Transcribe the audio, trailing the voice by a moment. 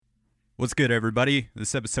What's good, everybody?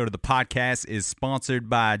 This episode of the podcast is sponsored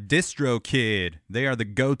by DistroKid. They are the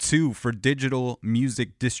go-to for digital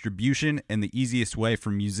music distribution and the easiest way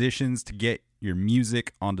for musicians to get your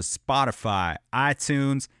music onto Spotify,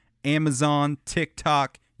 iTunes, Amazon,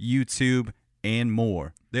 TikTok, YouTube, and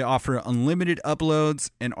more. They offer unlimited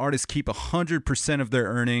uploads, and artists keep 100% of their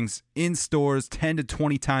earnings in stores 10 to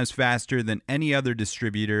 20 times faster than any other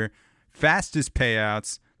distributor. Fastest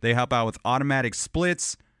payouts. They help out with automatic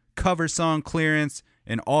splits, cover song clearance,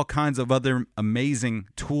 and all kinds of other amazing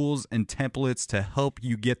tools and templates to help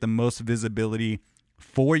you get the most visibility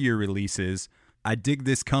for your releases. I dig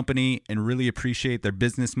this company and really appreciate their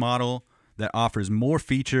business model that offers more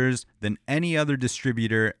features than any other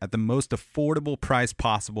distributor at the most affordable price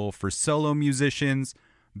possible for solo musicians,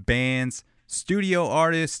 bands, studio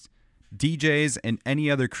artists, DJs, and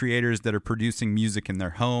any other creators that are producing music in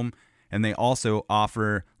their home. And they also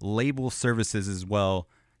offer label services as well.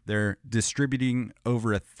 They're distributing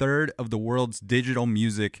over a third of the world's digital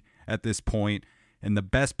music at this point. And the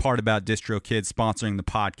best part about DistroKid sponsoring the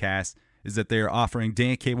podcast is that they are offering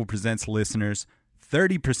Dan Cable Presents listeners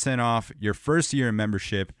 30% off your first year of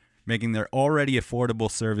membership, making their already affordable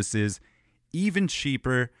services even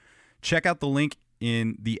cheaper. Check out the link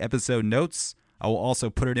in the episode notes. I will also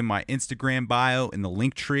put it in my Instagram bio in the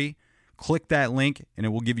link tree. Click that link and it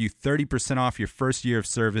will give you 30% off your first year of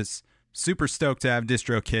service. Super stoked to have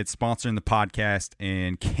DistroKid sponsoring the podcast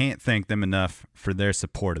and can't thank them enough for their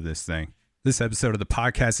support of this thing. This episode of the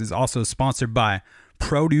podcast is also sponsored by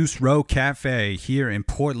Produce Row Cafe here in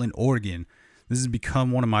Portland, Oregon. This has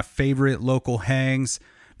become one of my favorite local hangs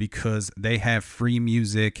because they have free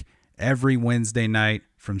music every Wednesday night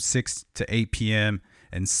from 6 to 8 p.m.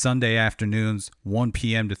 and Sunday afternoons 1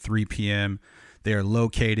 p.m. to 3 p.m. They are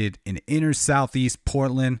located in inner southeast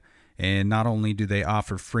Portland. And not only do they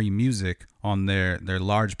offer free music on their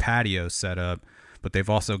large patio setup, but they've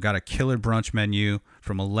also got a killer brunch menu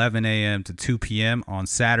from 11 a.m. to 2 p.m. on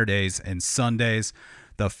Saturdays and Sundays.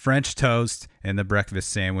 The French toast and the breakfast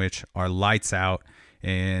sandwich are lights out.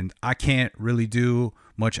 And I can't really do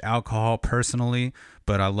much alcohol personally,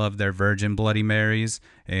 but I love their Virgin Bloody Marys.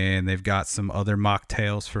 And they've got some other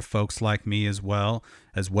mocktails for folks like me as well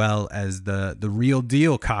as the real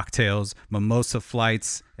deal cocktails, mimosa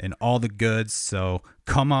flights, and all the goods. So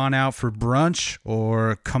come on out for brunch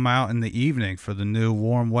or come out in the evening for the new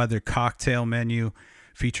warm weather cocktail menu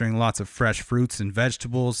featuring lots of fresh fruits and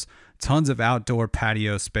vegetables, tons of outdoor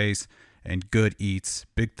patio space, and good eats.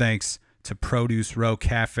 Big thanks to Produce Row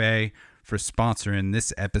Cafe for sponsoring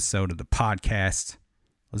this episode of the podcast.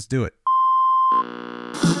 Let's do it.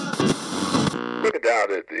 Look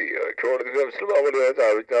down at the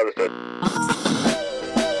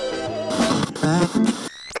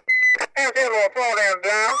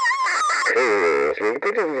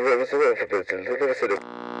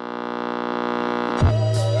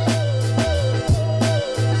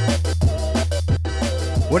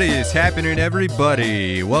What is happening,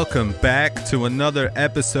 everybody? Welcome back to another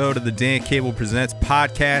episode of the Dan Cable Presents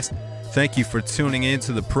podcast. Thank you for tuning in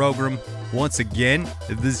to the program once again.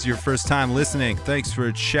 If this is your first time listening, thanks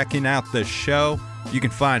for checking out the show. You can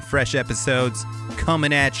find fresh episodes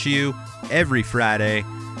coming at you every Friday.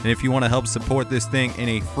 And if you want to help support this thing in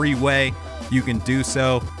a free way, you can do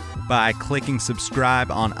so by clicking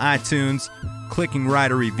subscribe on iTunes, clicking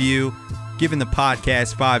write a review, giving the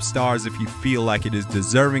podcast 5 stars if you feel like it is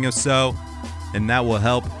deserving of so, and that will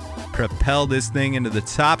help propel this thing into the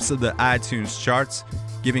tops of the iTunes charts,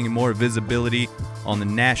 giving it more visibility on the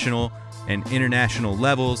national and international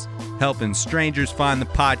levels, helping strangers find the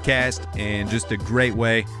podcast, and just a great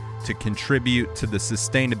way to contribute to the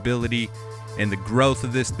sustainability and the growth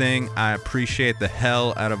of this thing. I appreciate the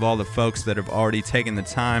hell out of all the folks that have already taken the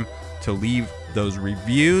time to leave those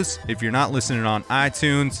reviews. If you're not listening on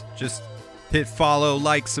iTunes, just hit follow,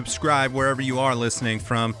 like, subscribe wherever you are listening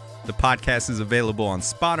from. The podcast is available on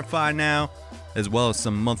Spotify now, as well as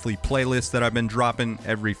some monthly playlists that I've been dropping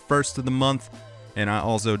every first of the month. And I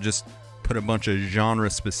also just put a bunch of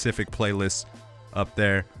genre-specific playlists up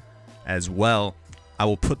there as well. I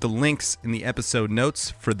will put the links in the episode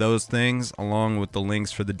notes for those things, along with the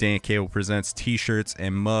links for the Dan Cable Presents t-shirts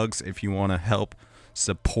and mugs if you want to help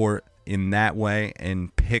support in that way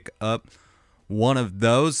and pick up one of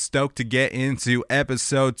those. Stoked to get into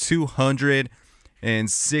episode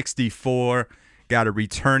 264. Got a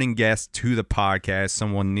returning guest to the podcast,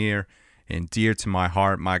 someone near and dear to my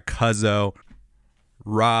heart, my cousin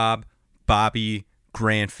Rob Bobby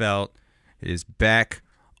Granfelt is back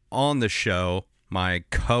on the show, my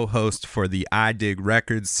co-host for the I Dig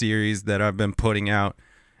Records series that I've been putting out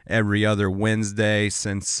every other Wednesday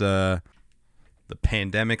since the the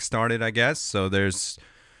pandemic started, I guess. So there's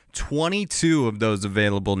 22 of those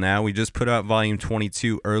available now. We just put out volume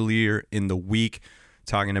 22 earlier in the week,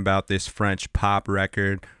 talking about this French pop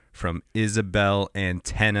record from Isabelle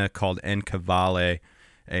Antenne called En Cavale,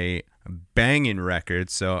 a banging record.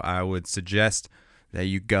 So I would suggest that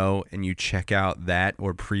you go and you check out that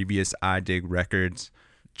or previous iDig Records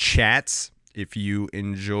chats if you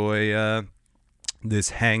enjoy this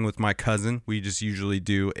hang with my cousin. We just usually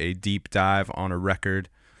do a deep dive on a record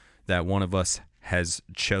that one of us has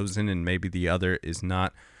chosen and maybe the other is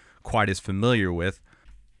not quite as familiar with.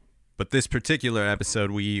 But this particular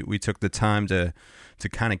episode, we took the time to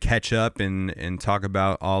kind of catch up and talk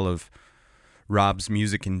about all of Rob's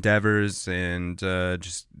music endeavors and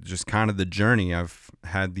just kind of the journey. I've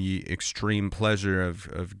had the extreme pleasure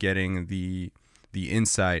of getting the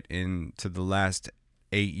insight into the last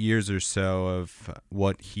 8 years or so of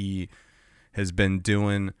what he has been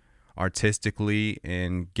doing artistically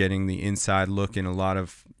and getting the inside look in a lot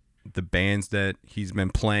of the bands that he's been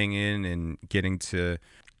playing in and getting to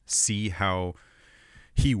see how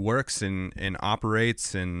he works and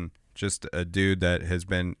operates, and just a dude that has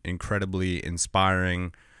been incredibly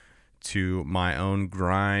inspiring to my own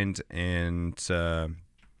grind. And I'm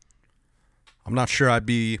not sure I'd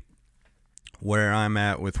be where I'm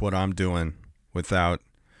at with what I'm doing without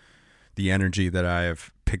the energy that I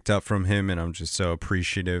have picked up from him, and I'm just so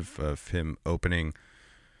appreciative of him opening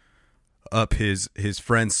up his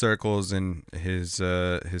friend circles and his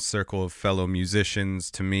circle of fellow musicians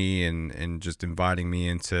to me, and just inviting me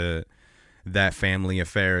into that family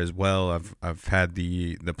affair as well. I've had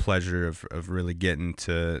the pleasure of really getting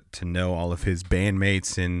to know all of his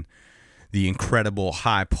bandmates and the incredible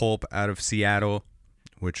High Pulp out of Seattle,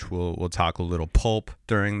 which we'll talk a little Pulp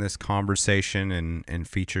during this conversation and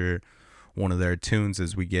feature one of their tunes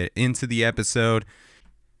as we get into the episode.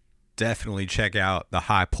 Definitely check out the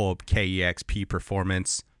High Pulp KEXP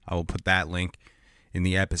performance. I will put that link in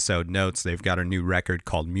the episode notes. They've got a new record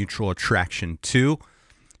called Mutual Attraction 2.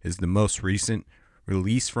 Is the most recent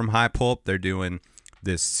release from High Pulp. They're doing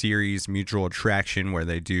this series, Mutual Attraction, where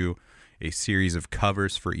they do a series of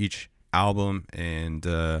covers for each album. And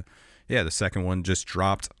the second one just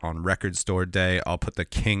dropped on Record Store Day. I'll put the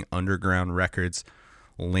King Underground Records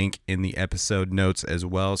link in the episode notes as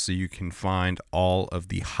well, so you can find all of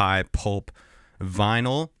the High Pulp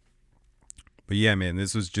vinyl. But yeah, man,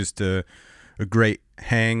 this was just a great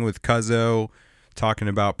hang with Cuzzo, talking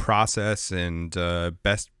about process and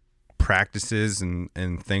best practices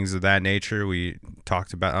and things of that nature. We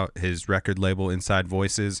talked about his record label Inside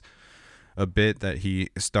Voices a bit that he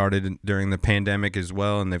started during the pandemic as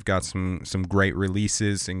well, and they've got some great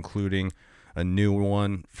releases, including a new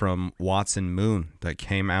one from Watson Moon that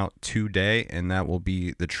came out today, and that will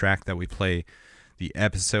be the track that we play the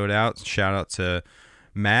episode out. Shout out to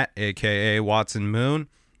Matt, aka Watson Moon.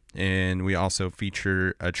 And we also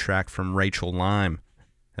feature a track from Rachel Lime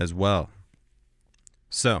as well.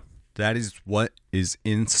 So that is what is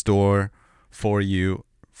in store for you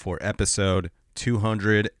for episode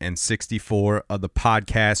 264 of the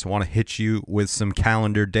podcast. I want to hit you with some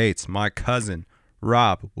calendar dates. My cousin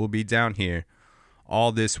Rob will be down here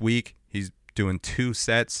all this week. He's doing 2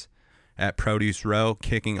 sets at Produce Row,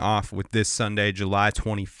 kicking off with this Sunday, July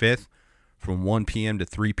 25th from 1 p.m. to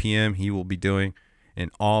 3 p.m. He will be doing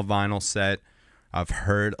an all vinyl set. I've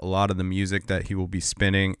heard a lot of the music that he will be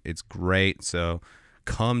spinning. It's great. So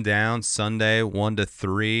come down Sunday 1 to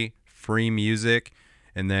 3, free music.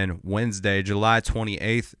 And then Wednesday, July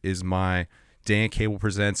 28th is my Dan Cable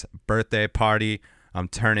Presents birthday party. I'm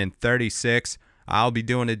turning 36. I'll be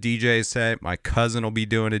doing a DJ set. My cousin will be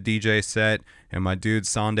doing a DJ set. And my dude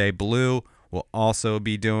Sunday Blue will also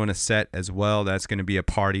be doing a set as well. That's going to be a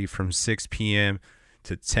party from 6 p.m.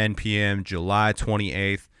 to 10 p.m. July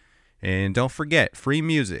 28th. And don't forget, free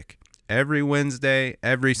music every Wednesday,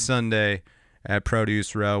 every Sunday at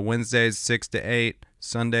Produce Row. Wednesdays 6 to 8,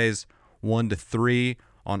 Sundays 1 to 3.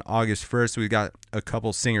 On August 1st, we got a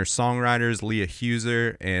couple singer-songwriters, Leah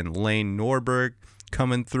Huser and Lane Norberg,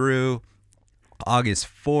 coming through. August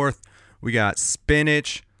 4th, we got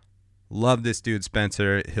Spinach. Love this dude,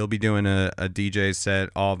 Spencer. He'll be doing a DJ set,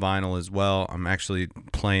 all vinyl as well. I'm actually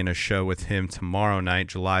playing a show with him tomorrow night,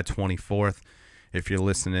 July 24th. If you're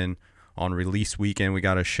listening on release weekend, we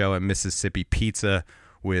got a show at Mississippi Pizza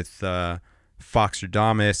with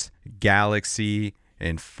Foxtradamus, Galaxy,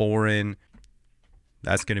 and Foreign.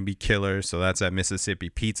 That's going to be killer. So that's at Mississippi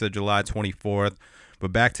Pizza, July 24th.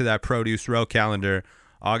 But back to that Produce Row calendar.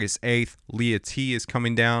 August 8th, Leah T is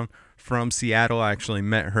coming down from Seattle. I actually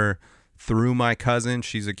met her through my cousin.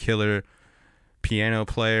 She's a killer piano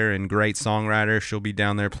player and great songwriter. She'll be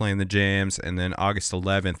down there playing the jams. And then August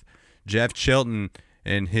 11th, Jeff Chilton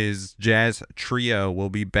and his jazz trio will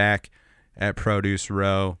be back at Produce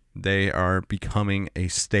Row. They are becoming a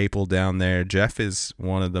staple down there. Jeff is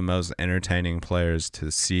one of the most entertaining players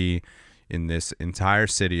to see in this entire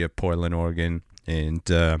city of Portland, Oregon. And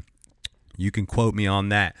you can quote me on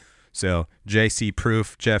that. So JC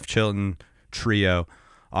Proof, Jeff Chilton trio,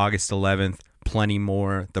 August 11th. Plenty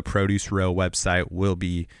more. The Produce Row website will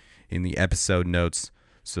be in the episode notes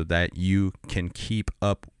so that you can keep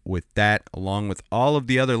up with that, along with all of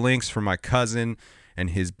the other links for my cousin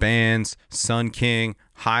and his bands, Sun King,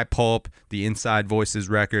 High Pulp, the Inside Voices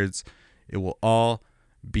records. It will all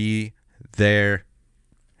be there.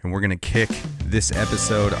 And we're going to kick this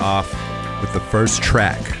episode off with the first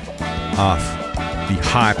track off the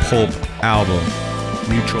High Pulp album,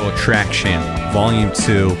 Mutual Attraction, Volume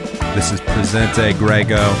 2. This is Presente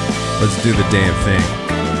Grego. Let's do the damn thing.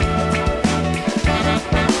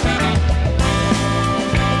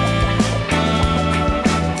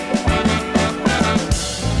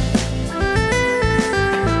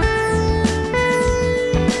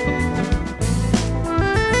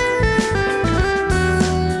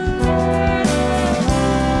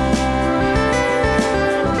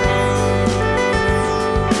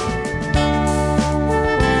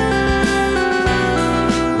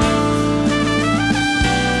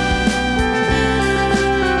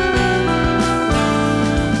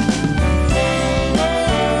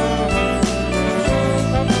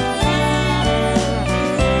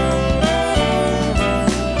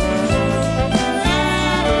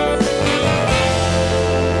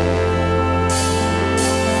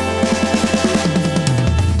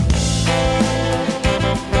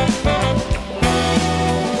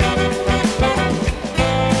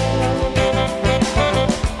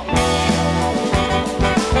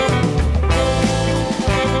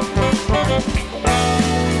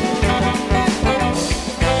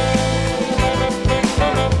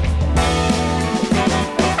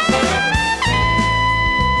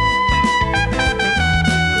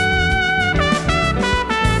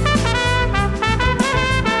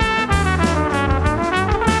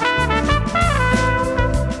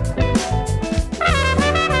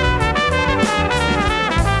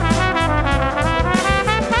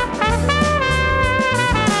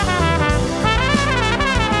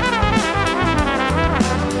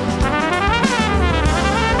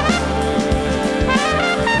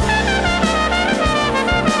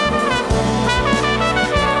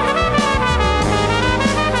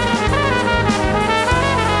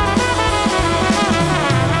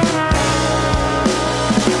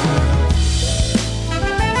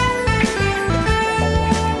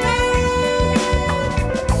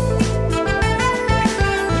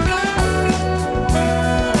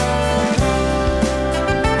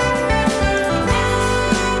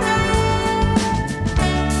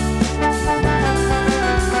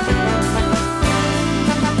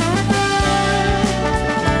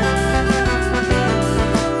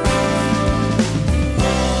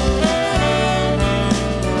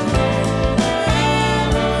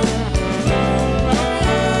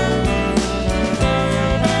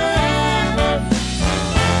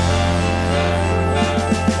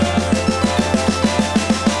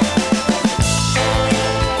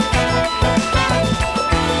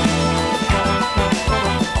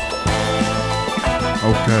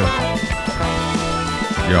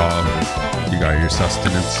 Y'all, you got your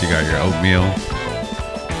sustenance, you got your oatmeal.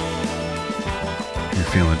 You're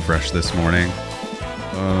feeling fresh this morning.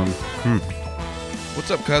 What's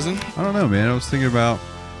up, cousin? I don't know, man. I was thinking about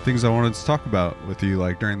things I wanted to talk about with you,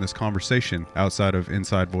 like during this conversation outside of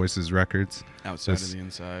Inside Voices Records. Outside of the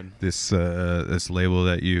inside. This label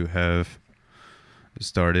that you have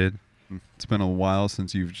started. It's been a while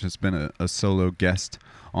since you've just been a solo guest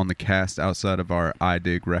on the cast outside of our I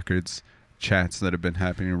Dig Records chats that have been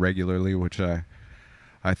happening regularly, which I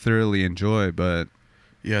thoroughly enjoy. But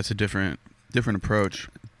yeah, it's a different approach.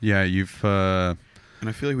 Yeah, you've and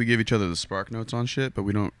I feel like we give each other the spark notes on shit, but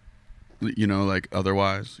we don't, like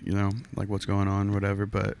otherwise, like what's going on, whatever.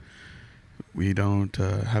 But we don't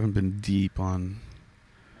haven't been deep on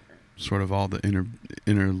sort of all the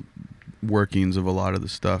inner workings of a lot of the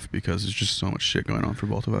stuff because there's just so much shit going on for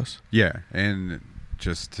both of us. Yeah, and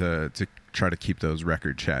just to try to keep those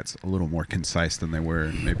record chats a little more concise than they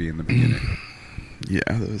were maybe in the beginning. Yeah,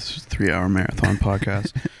 this is a 3-hour marathon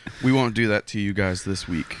podcast. We won't do that to you guys this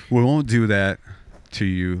week. We won't do that to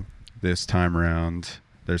you this time around.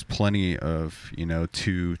 There's plenty of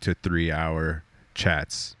 2 to 3 hour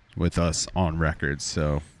chats with us on records,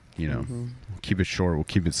 so we'll keep it short, we'll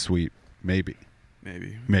keep it sweet, maybe.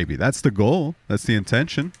 Maybe that's the goal. That's the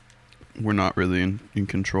intention. We're not really in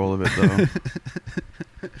control of it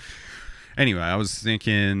though. Anyway, I was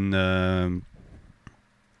thinking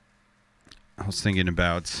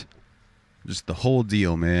about just the whole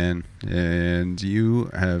deal, man. And you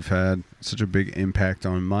have had such a big impact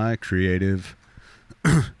on my creative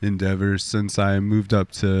endeavors since I moved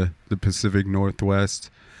up to the Pacific Northwest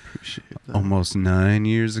almost 9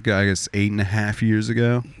 years ago. I guess 8.5 years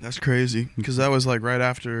ago. That's crazy, because that was like right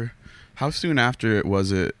after. How soon after it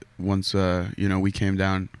was it once we came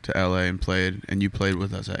down to LA and played, and you played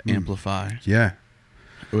with us at Amplify? Yeah.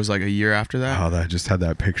 It was like a year after that. Oh, I just had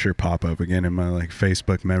that picture pop up again in my like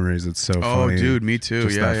Facebook memories. It's so funny. Oh, dude, me too.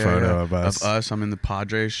 Just that photo of us. I'm in the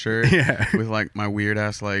Padres shirt. Yeah. With like my weird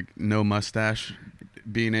ass like no mustache.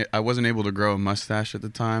 I wasn't able to grow a mustache at the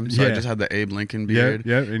time, so I just had the Abe Lincoln beard.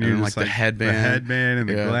 Yep. And you like the headband, and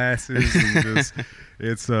the glasses, and just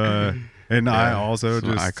it's And I also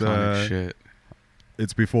some just iconic shit.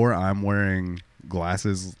 It's before I'm wearing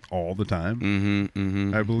glasses all the time.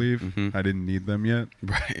 I believe I didn't need them yet.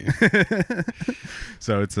 Right.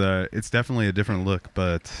 So it's definitely a different look,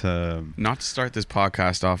 but not to start this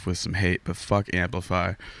podcast off with some hate, but fuck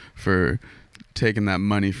Amplify for taking that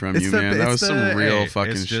money from you, man. That was some real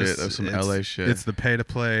fucking shit. That was some LA shit. It's the pay to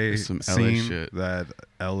play some scene LA shit that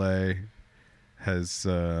LA has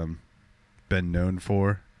been known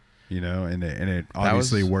for. And it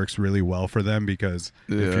obviously works really well for them, because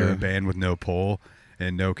if you're a band with no pull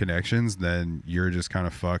and no connections, then you're just kind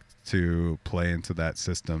of fucked to play into that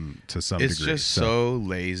system to some degree. It's just so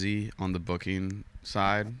lazy on the booking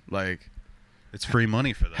side. Like, it's free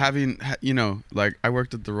money for them. Like I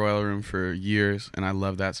worked at the Royal Room for years, and I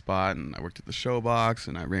loved that spot, and I worked at the Showbox,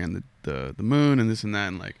 and I ran the Moon and this and that,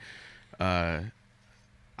 and like,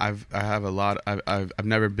 I've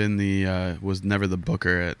never been was never the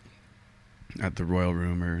booker at the Royal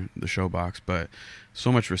Room or the Showbox, but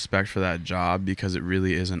so much respect for that job, because it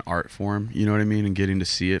really is an art form, you know what I mean? And getting to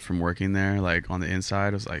see it from working there, like on the inside,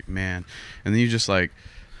 I was like, man. And then you just like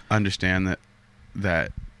understand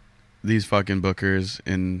that these fucking bookers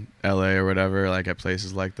in LA or whatever, like at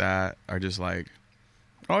places like that, are just like,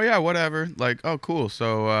 oh yeah, whatever. Like, oh cool.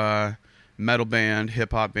 So metal band,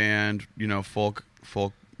 hip hop band, folk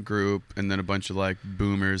group, and then a bunch of like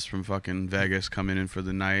boomers from fucking Vegas coming in for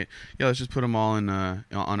the night. Yeah, let's just put them all in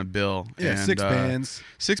on a bill. Yeah, and,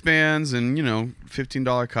 6 bands, and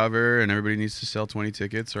 $15 cover, and everybody needs to sell 20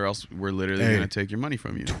 tickets, or else we're literally gonna take your money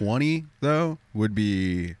from you. 20 though would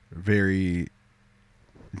be very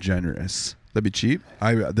generous. That'd be cheap.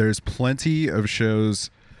 There's plenty of shows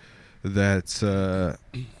that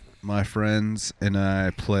my friends and I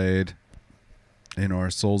played in our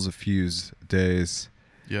Souls of Fuse days.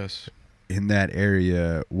 Yes. In that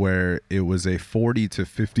area where it was a 40 to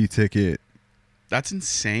 50 ticket. That's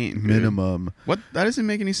insane. Minimum. Dude. What? That doesn't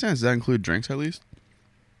make any sense. Does that include drinks at least?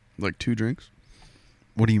 Like 2 drinks?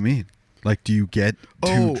 What do you mean? Like, do you get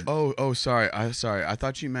two? Sorry. I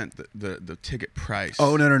thought you meant the ticket price.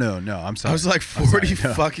 Oh, no. I'm sorry. I was like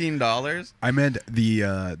 $40 fucking dollars. I meant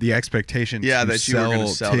the expectation. Yeah, to that you were going to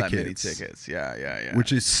sell tickets, that many tickets. Yeah.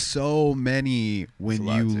 Which is so many when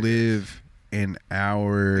you live an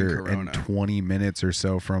hour and 20 minutes or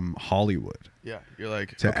so from Hollywood. Yeah, you're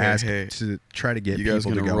like, to okay, ask hey, to try to get you guys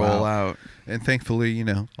people to gonna go roll out. And thankfully,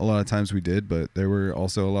 a lot of times we did, but there were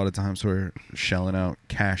also a lot of times where shelling out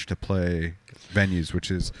cash to play venues,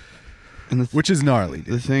 which is gnarly.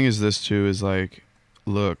 The thing is, this too is like,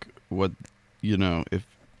 look, what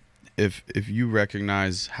if you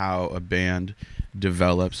recognize how a band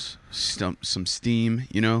develops some steam,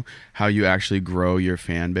 how you actually grow your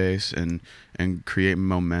fan base and create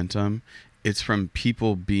momentum, it's from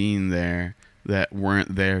people being there that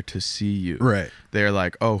weren't there to see you. Right. They're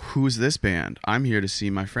like, oh, who's this band? I'm here to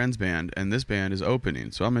see my friend's band, and this band is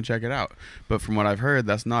opening, so I'm going to check it out. But from what I've heard,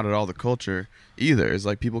 that's not at all the culture either. It's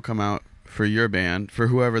like people come out for your band, for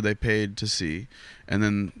whoever they paid to see, and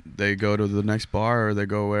then they go to the next bar or they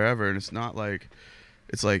go wherever, and it's not like,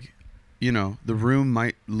 it's like, the room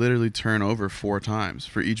might literally turn over 4 times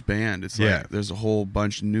for each band. It's like there's a whole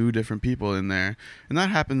bunch new different people in there. And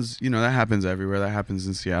that happens, that happens everywhere. That happens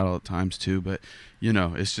in Seattle at times too. But,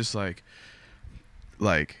 it's just like,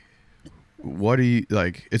 what do you,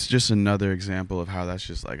 like, it's just another example of how that's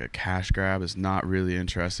just like a cash grab. Is not really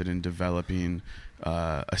interested in developing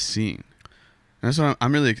a scene. And that's what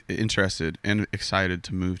I'm really interested and excited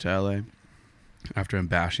to move to LA after I'm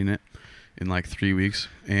bashing it in like 3 weeks,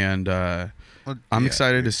 and I'm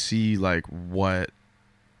excited to see like what,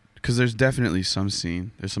 because there's definitely some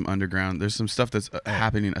scene, there's some underground, there's some stuff that's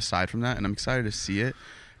happening aside from that, and I'm excited to see it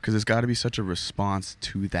because there's got to be such a response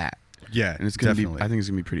to that. Yeah, and it's gonna definitely. be. I think it's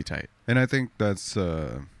gonna be pretty tight. And I think that's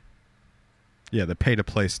the pay to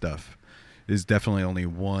play stuff is definitely only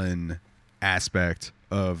one aspect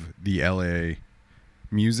of the LA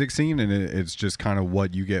music scene, and it's just kind of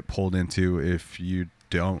what you get pulled into if you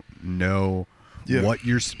don't know what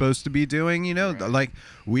you're supposed to be doing. Right. Like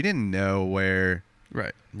we didn't know where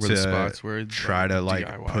the spots where try to like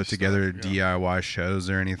DIY put together stuff, DIY shows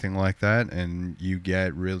or anything like that, and you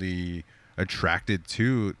get really attracted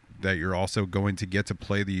to that. You're also going to get to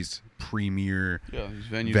play these premier these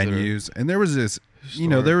venues, and there was this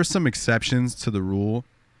there were some exceptions to the rule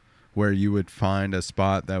where you would find a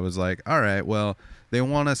spot that was like, all right, well, they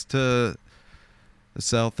want us to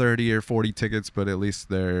sell 30 or 40 tickets, but at least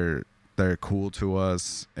they're cool to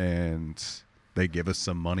us and they give us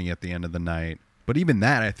some money at the end of the night. But even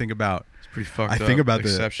that, I think about. It's pretty fucked up. I think about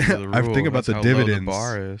exception to the rule. I think about That's the how low dividends. the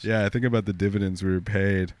bar is. Yeah, I think about the dividends we were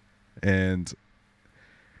paid, and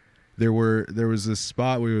there was this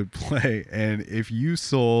spot we would play, and if you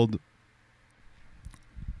sold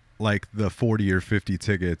like the 40 or 50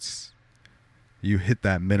 tickets, you hit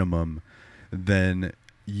that minimum, then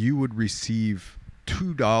you would receive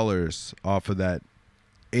 $2 off of that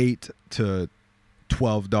 $8 to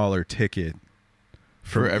 $12 ticket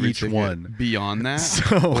for every each ticket. one. Beyond that,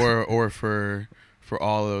 So, or for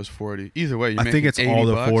all those 40. Either way, I think it's all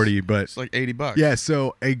the 40, but it's like $80. Yeah,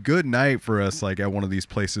 so a good night for us, like at one of these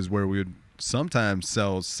places where we would sometimes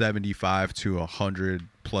sell 75 to 100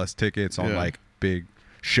 plus tickets on like big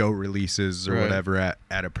show releases or whatever at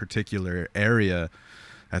a particular area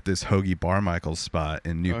at this Hoagie Barmichael spot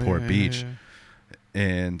in Newport Beach.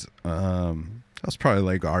 And that was probably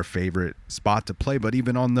like our favorite spot to play. But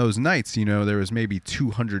even on those nights, there was maybe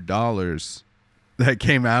 $200 that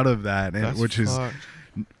came out of that, and which is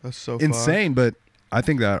that's so insane. But I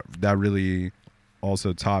think that really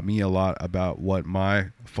also taught me a lot about what my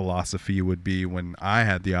philosophy would be when I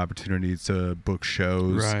had the opportunity to book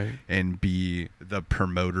shows and be the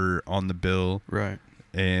promoter on the bill. Right.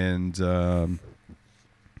 And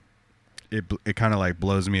it kind of like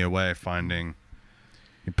blows me away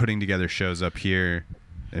putting together shows up here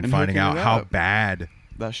and finding out how bad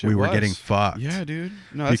that shit we were getting fucked. Yeah, dude.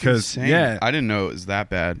 No, that's insane. I didn't know it was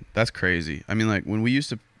that bad. That's crazy. I mean, like when we used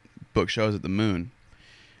to book shows at the Moon,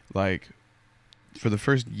 like for the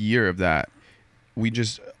first year of that,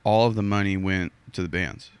 all of the money went to the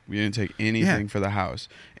bands. We didn't take anything for the house,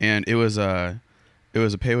 and it was a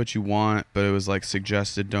pay what you want, but it was like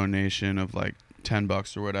suggested donation of like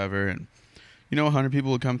 $10 or whatever, and 100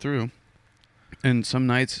 people would come through, and some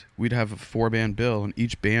nights we'd have a 4-band bill, and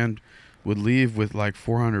each band would leave with like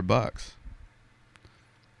 $400,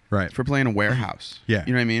 right, for playing a warehouse. Yeah,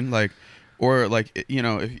 you know what I mean, like, or like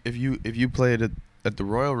if you played at the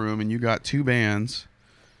Royal Room and you got 2 bands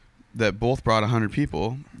that both brought 100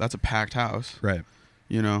 people, that's a packed house. Right.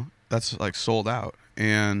 That's like sold out.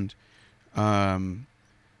 And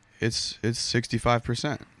it's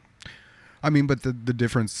 65%. I mean, but the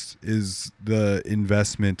difference is the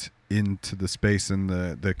investment into the space and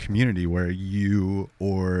the community where you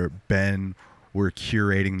or Ben were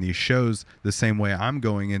curating these shows the same way I'm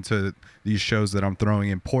going into these shows that I'm throwing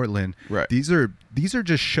in Portland. Right. These are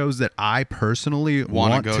just shows that I personally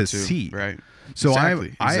want to see. Right. So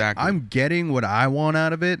exactly. I'm getting what I want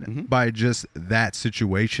out of it by just that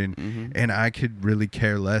situation, and I could really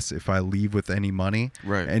care less if I leave with any money.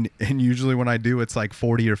 Right. And usually when I do, it's like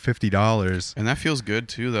 $40 or $50. And that feels good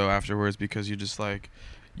too, though, afterwards, because you just like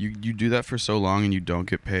you do that for so long and you don't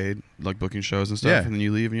get paid, like booking shows and stuff, and then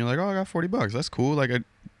you leave and you're like, oh, I got $40. That's cool. Like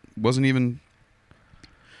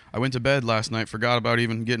I went to bed last night, forgot about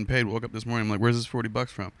even getting paid. Woke up this morning, I'm like, where's this $40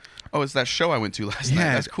 from? Oh, it's that show I went to last night.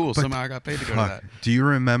 That's cool. Somehow I got paid to go to that. Do you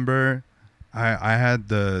remember? I had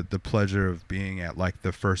the pleasure of being at like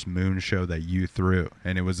the first Moon show that you threw,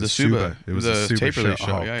 and it was a Suba. It was a Suba show.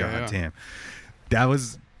 show. Oh, goddamn. That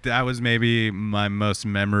was maybe my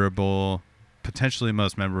potentially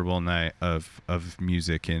most memorable night of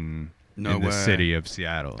music in the city of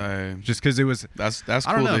Seattle. Just because it was that's I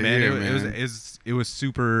don't cool know, to man. hear, It was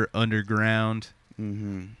super underground.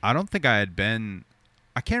 I don't think I had been.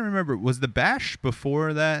 I can't remember. Was the bash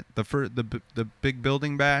before that the big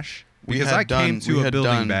building bash? Because I came to a big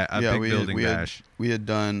building bash. We had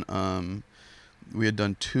done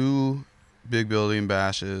 2 big building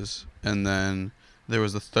bashes, and then there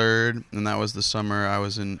was the third, and that was the summer I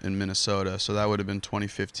was in Minnesota. So that would have been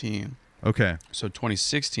 2015. Okay. So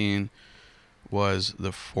 2016 was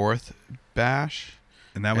the 4th bash.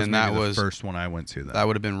 And that was the first one I went to. That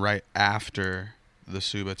would have been right after the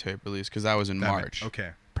Suba tape release, because that was in March.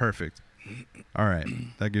 Okay, perfect. All right.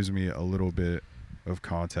 That gives me a little bit of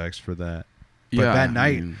context for that. But Yeah, that I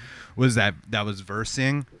night mean- was that was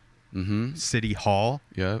versing Mm-hmm. City Hall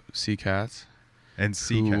Yep. Sea Cats. and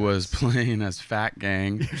Who Seacats. was playing as Fat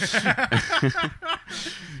Gang.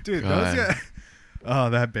 Dude, God. those guys. Oh,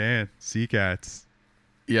 that band, Seacats.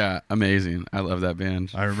 Yeah, amazing. I love that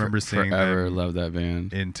band. I remember seeing forever them love that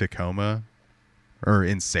band. in Tacoma or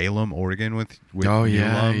in Salem, Oregon with Oh New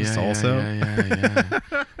yeah, Lums also. yeah.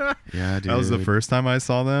 Yeah, dude. That was the first time I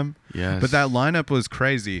saw them. Yes. But that lineup was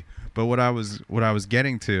crazy. But what I was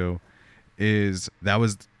getting to is that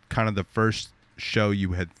was kind of the first show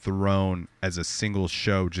you had thrown as a single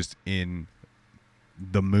show just in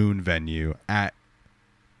the Moon venue at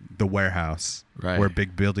the warehouse Right. where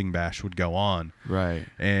Big Building Bash would go on. Right.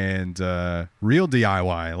 And real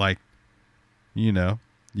DIY, like, you know,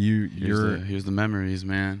 you're Here's the memories,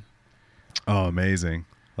 man. oh, amazing.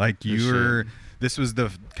 Like For you sure. were this was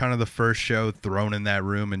the kind of the first show thrown in that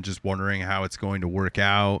room and just wondering how it's going to work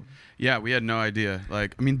out. Yeah, we had no idea.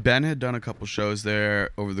 Like, I mean, Ben had done a couple shows there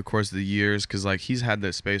over the course of the years because, like, he's had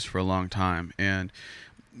that space for a long time. And,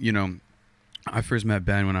 you know, I first met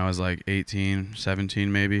Ben when I was, like, 18,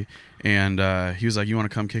 17 maybe. And he was like, you want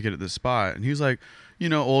to come kick it at this spot? And he was, like, you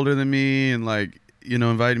know, older than me and, like, you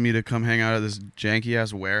know, invited me to come hang out at this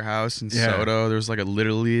janky-ass warehouse in Yeah. Soto. There was, like,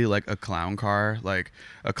 literally, like, a clown car, like,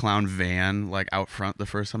 a clown van, like, out front the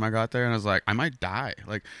first time I got there. And I was like, I might die.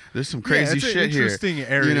 Like, there's some crazy it's an shit here. interesting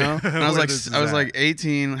area. You know, and I was where like, this is I was at. like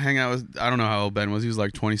 18, hang out with, I don't know how old Ben was. He was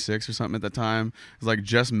like 26 or something at the time. I was like,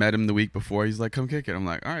 just met him the week before. He's like, come kick it. I'm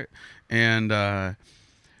like, all right. And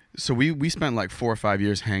so we spent like 4 or 5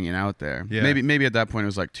 years hanging out there. Yeah. Maybe at that point it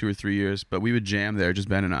was like 2 or 3 years, but we would jam there, just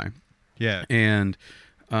Ben and I. yeah. And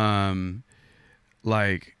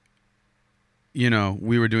like, you know,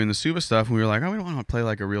 we were doing the Suba stuff and we were like, oh, we don't want to play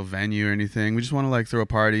like a real venue or anything. We just want to like throw a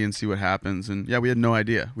party and see what happens. And yeah, we had no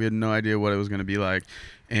idea. We had no idea what it was going to be like.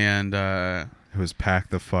 And It was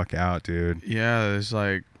packed the fuck out, dude. yeah, it's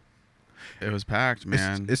like, it was packed,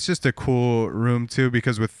 man. It's just a cool room too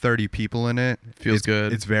because with 30 people in it, Feels it's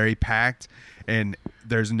good. It's very packed and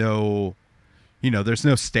there's no there's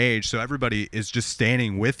no stage, so everybody is just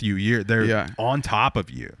standing with you. They're Yeah. on top of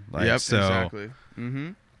you. Like, yep, so, exactly.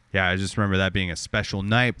 Mm-hmm. Yeah, I just remember that being a special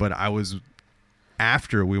night, but I was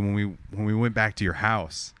after when we went back to your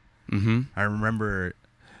house, Mm-hmm. I remember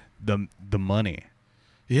the money.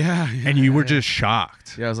 Yeah. And you were just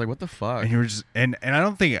shocked. Yeah, I was like, what the fuck? And you were just and I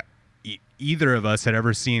don't think either of us had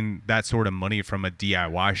ever seen that sort of money from a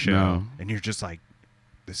DIY show. No. And you're just like,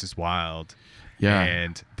 this is wild. Yeah.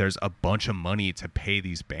 And there's a bunch of money to pay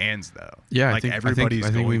these bands though. Yeah, like I think everybody's I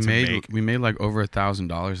think going we made like over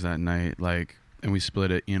 $1,000 that night, like, and we split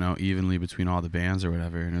it, you know, evenly between all the bands or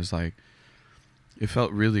whatever. And it was like, it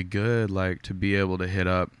felt really good, like, to be able to hit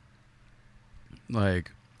up,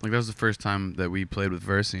 like that was the first time that we played with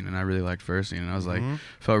Versing, and I really liked Versing, and I was like,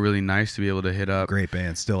 felt really nice to be able to hit up. Great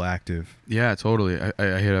band, still active. Yeah, totally.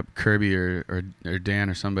 I hit up Kirby or Dan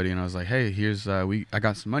or somebody, and I was like, hey, here's I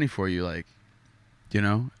got some money for you, like, you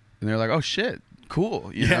know, and they're like, oh shit, cool,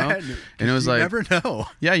 you know, and it was you like, never know.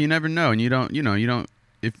 yeah, you never know, and you don't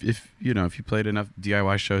if you know, if you played enough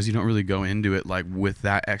DIY shows, you don't really go into it like with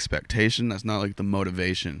that expectation. That's not like the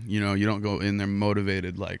motivation, you know. You don't go in there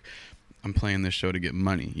motivated like, I'm playing this show to get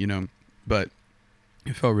money, you know. But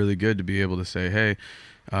it felt really good to be able to say, hey,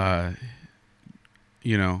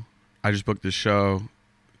 you know, I just booked this show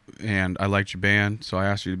and I liked your band, so I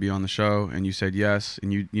asked you to be on the show, and you said yes,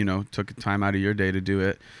 and you know, took time out of your day to do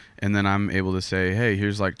it, and then I'm able to say, hey,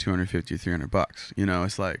 here's like $250 or $300, you know.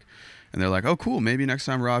 It's like, and they're like, oh, cool, maybe next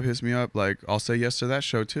time Rob hits me up, like, I'll say yes to that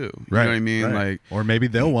show too. You know what I mean? right. Like, or maybe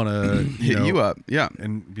they'll want to hit you up. Yeah.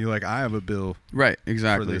 and be like, I have a bill Right.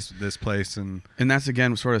 Exactly. for this place, and And that's,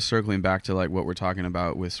 again, sort of circling back to like what we're talking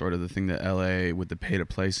about with sort of the thing that LA with the pay to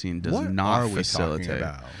play scene does what not are we facilitate. talking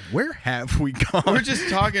about? Where have we gone? We're just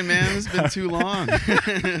talking, man. It's been too long.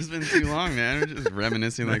 It's been too long, man. We're just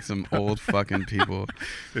reminiscing like some old fucking people.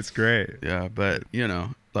 It's great. Yeah, but you know,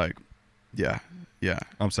 like, yeah.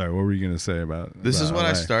 I'm sorry. What were you gonna say about This is about what I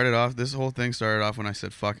LA? started off. This whole thing started off when I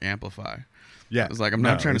said fuck Amplify. Yeah, I was like, I'm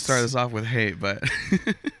not trying to start it's- this off with hate, but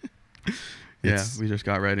yeah, It's- we just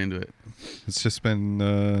got right into it. It's just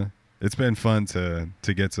been it's been fun to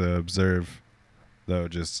get to observe, though,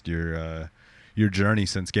 just your journey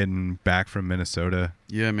since getting back from Minnesota,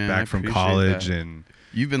 Yeah, man. I back from appreciate college, that. and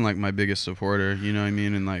You've been like my biggest supporter, you know what I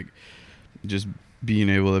mean? And like just being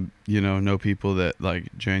able to, you know people that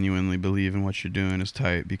like genuinely believe in what you're doing is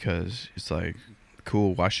tight, because it's like,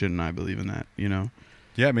 cool, why shouldn't I believe in that, you know?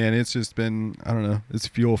 yeah, man, it's just been, I don't know, it's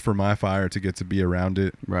fuel for my fire to get to be around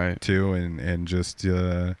it Right. too, and just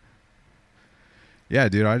Yeah,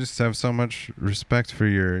 dude, I just have so much respect for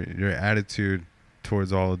your attitude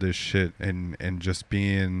towards all of this shit and just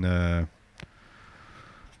being I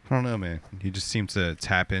don't know, man. You just seem to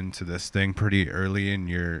tap into this thing pretty early in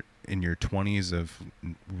your 20s of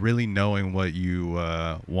really knowing what you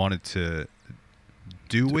wanted to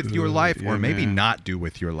do with your life, or maybe not do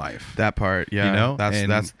with your life. That part, yeah. You know?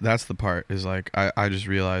 That's the part is like I just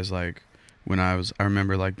realized like when I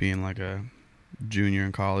remember like being like a junior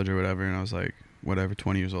in college or whatever, and I was like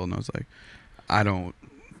 20 years old, and I was like, I don't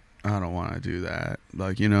want to do that.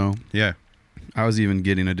 Like, you know. Yeah. I was even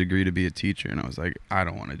getting a degree to be a teacher, and I was like, I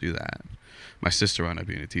don't want to do that. My sister wound up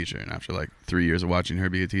being a teacher, and after like 3 years of watching her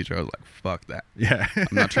be a teacher, I was like, fuck that. Yeah. I'm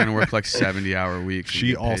not trying to work like 70-hour weeks.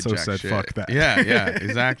 She also said shit. fuck that. Yeah,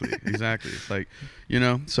 exactly. It's like, you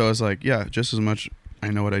know, so it's like, yeah, just as much I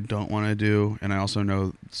know what I don't want to do, and I also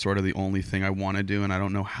know sort of the only thing I want to do, and I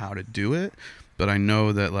don't know how to do it, but I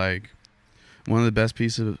know that like one of the best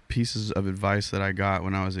pieces of advice that I got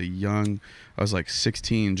when I was I was like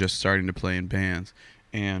 16, just starting to play in bands,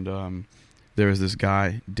 and there was this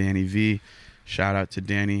guy, Danny V. Shout out to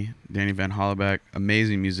Danny Van Hollebeck,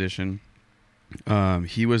 amazing musician.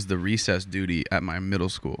 He was the recess duty at my middle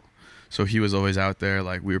school. So he was always out there,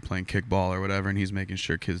 like we were playing kickball or whatever, and he's making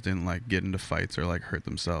sure kids didn't like get into fights or like hurt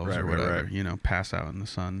themselves or whatever, you know, pass out in the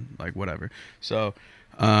sun, like whatever. So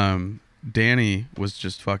Danny was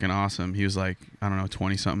just fucking awesome. He was like, I don't know,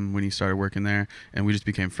 20 something when he started working there, and we just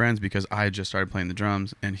became friends because I had just started playing the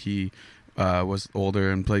drums, and he was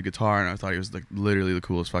older and played guitar, and I thought he was like literally the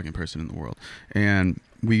coolest fucking person in the world. And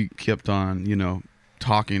we kept on, you know,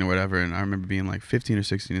 talking or whatever, and I remember being like 15 or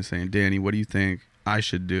 16 and saying, Danny, what do you think I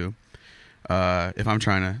should do if I'm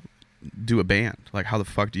trying to do a band? Like, how the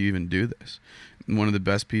fuck do you even do this? And one of the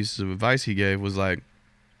best pieces of advice he gave was like,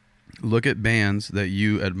 look at bands that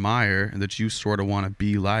you admire and that you sort of want to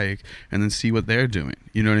be like, and then see what they're doing.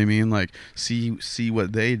 You know what I mean? Like see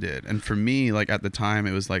what they did. And for me, like at the time,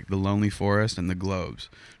 it was like the Lonely Forest and the Globes,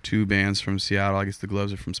 two bands from Seattle. I guess the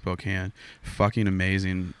Globes are from Spokane. Fucking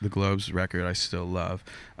amazing. The Globes record I still love.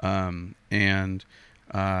 And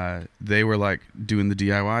they were like doing the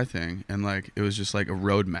DIY thing, and like it was just like a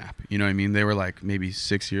roadmap, you know what I mean? They were like maybe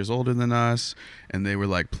 6 years older than us, and they were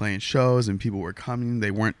like playing shows, and people were coming.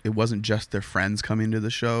 It wasn't just their friends coming to the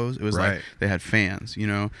shows, it was like they had fans, you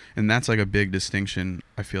know? And that's like a big distinction,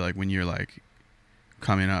 I feel like, when you're like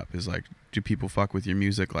coming up, is like, do people fuck with your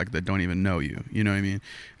music like that don't even know you, you know what I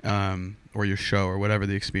mean? Or your show, or whatever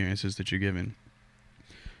the experiences that you're given.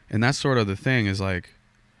 And that's sort of the thing, is like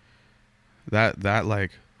that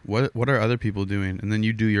like what are other people doing, and then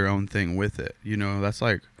you do your own thing with it, you know? That's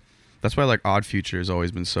why like Odd Future has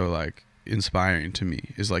always been so like inspiring to me,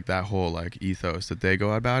 is like that whole like ethos that they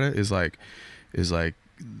go about it is like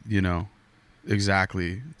you know,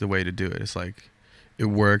 exactly the way to do it. It's like it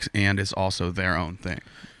works, and it's also their own thing,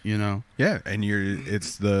 you know? Yeah, and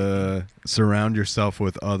it's the surround yourself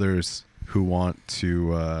with others who want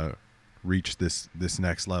to reach this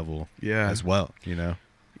next level as well, you know?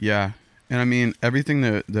 Yeah. And I mean, everything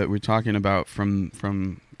that we're talking about from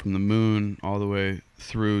the moon all the way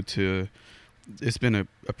through to, it's been a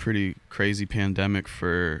pretty crazy pandemic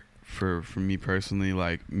for me personally,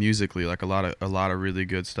 like musically, like a lot of really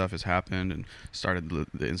good stuff has happened, and started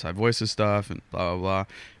the Inside Voices stuff and blah, blah, blah.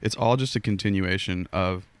 It's all just a continuation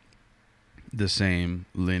of the same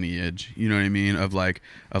lineage, you know what I mean? Of like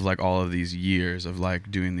all of these years of like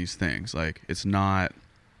doing these things. Like it's not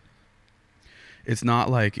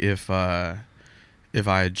like if I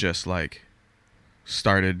had just like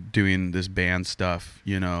started doing this band stuff,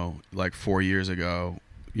 you know, like 4 years ago,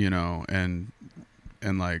 you know, and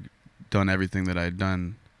like done everything that I'd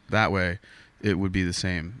done that way, it would be the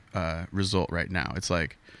same result right now. It's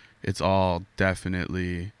like, it's all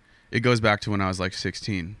definitely, it goes back to when I was like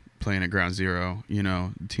 16 playing at Ground Zero, you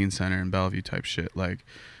know, Teen Center and Bellevue type shit, like,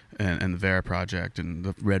 and the Vera Project and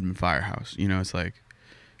the Redmond Firehouse, you know? It's like,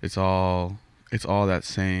 it's all that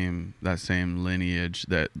same lineage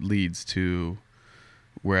that leads to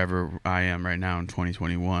wherever I am right now in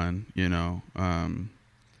 2021, you know? And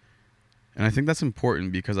I think that's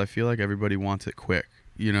important, because I feel like everybody wants it quick,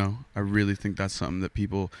 you know? I really think that's something that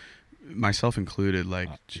people, myself included, like,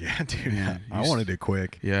 yeah, dude, man, I wanted it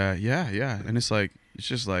quick. Yeah. And it's like, it's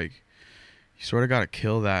just like, you sort of got to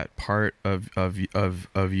kill that part of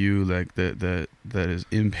you, like that is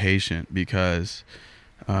impatient, because,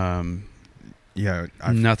 yeah,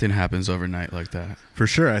 nothing happens overnight like that. For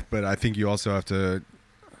sure, but I think you also have to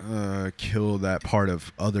kill that part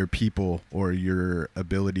of other people, or your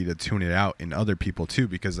ability to tune it out in other people too,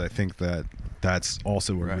 because I think that that's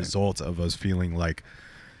also a result of us feeling like,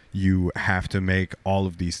 you have to make all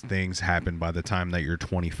of these things happen by the time that you're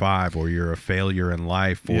 25, or you're a failure in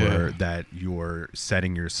life, or that you're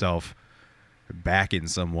setting yourself back in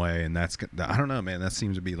some way. And that's, I don't know, man, that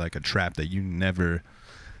seems to be like a trap that you never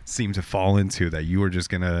seem to fall into, that you were just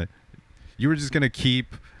gonna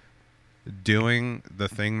keep doing the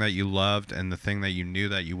thing that you loved and the thing that you knew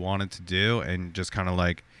that you wanted to do, and just kind of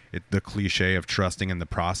like the cliche of trusting in the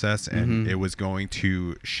process, and it was going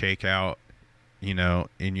to shake out, you know,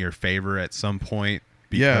 in your favor at some point,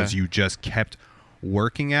 because you just kept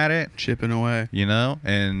working at it, chipping away, you know.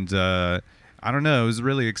 And I don't know, it was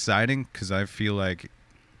really exciting, because I feel like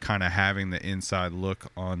kind of having the inside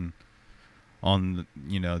look on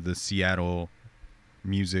you know, the Seattle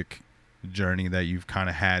music journey that you've kind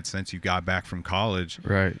of had since you got back from college,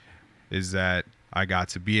 right, is that I got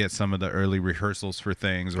to be at some of the early rehearsals for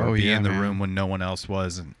things, or be in the room when no one else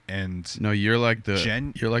was, and no, you're like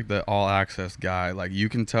the all access guy. Like, you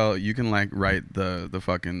can tell, you can like write the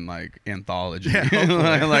fucking like anthology.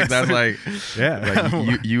 Like that's like,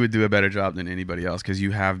 like you would do a better job than anybody else, because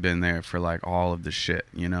you have been there for like all of the shit,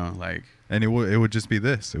 you know, like. And it would just be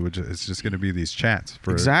this. It's just going to be these chats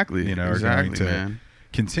for, exactly, you know, exactly, are going to man.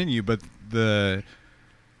 Continue. But the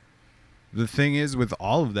thing is with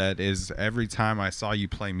all of that is, every time I saw you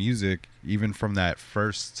play music, even from that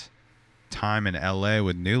first time in LA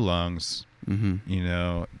with New Lungs, you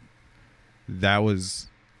know, it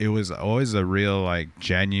was always a real like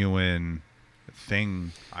genuine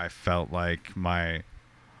thing. I felt like my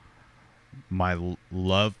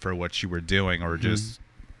love for what you were doing, or just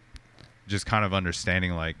kind of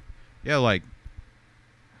understanding, like, yeah, like,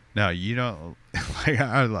 no, you don't, like,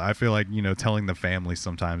 I feel like, you know, telling the family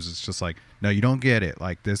sometimes, it's just like, no, you don't get it.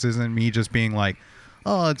 Like, this isn't me just being like,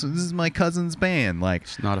 oh, this is my cousin's band. Like,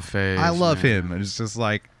 it's not a phase. I love him. It's just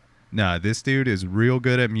like, no, this dude is real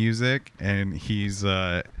good at music, and he's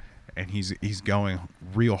going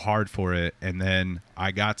real hard for it. And then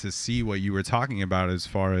I got to see what you were talking about, as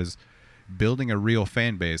far as building a real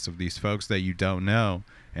fan base of these folks that you don't know.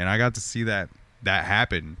 And I got to see that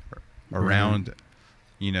happen around,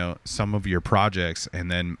 you know, some of your projects, and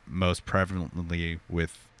then most prevalently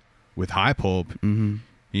with High Pulp, you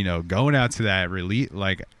know, going out to that release.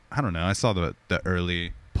 Like, I don't know, I saw the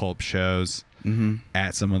early Pulp shows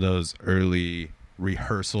at some of those early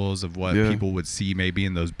rehearsals of what people would see maybe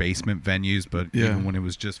in those basement venues, but even when it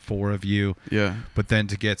was just 4 of you, but then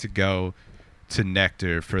to get to go to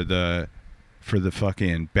Nectar for the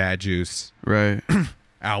fucking Bad Juice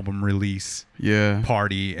album release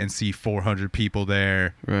party, and see 400 people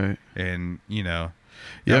there, and you know,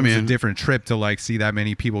 that was a different trip to like see that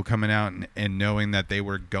many people coming out, and knowing that they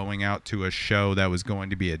were going out to a show that was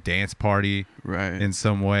going to be a dance party, in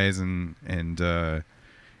some ways, and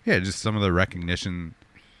just some of the recognition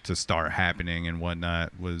to start happening and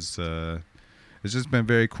whatnot was it's just been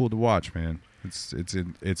very cool to watch, man.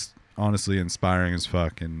 It's honestly inspiring as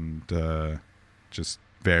fuck, and just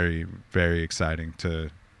very, very exciting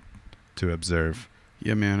to observe.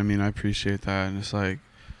 Yeah, man. I mean, I appreciate that, and it's like,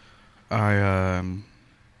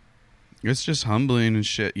 it's just humbling and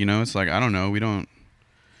shit. You know, it's like, I don't know.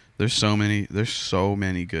 There's so many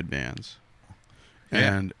good bands,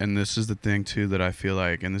 and this is the thing too that I feel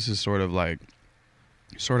like, and this is sort of how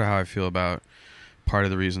I feel about part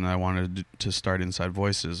of the reason that I wanted to start Inside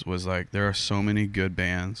Voices, was like, there are so many good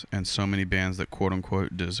bands, and so many bands that quote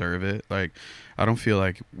unquote deserve it. Like, I don't feel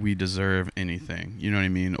like we deserve anything, you know what I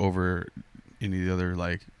mean, over any of the other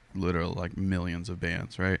like literal like millions of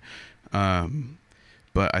bands, right?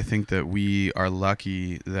 But I think that we are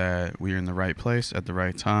lucky that we're in the right place at the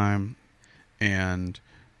right time, and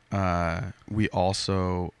we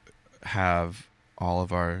also have all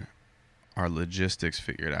of our logistics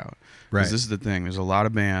figured out. Because this is the thing. There's a lot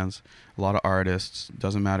of bands, a lot of artists.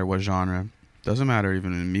 Doesn't matter what genre. Doesn't matter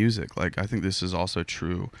even in music. Like, I think this is also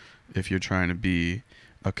true if you're trying to be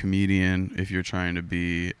a comedian, if you're trying to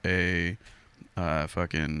be a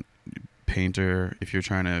fucking painter, if you're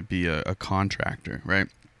trying to be a contractor, right?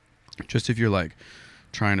 Just if you're like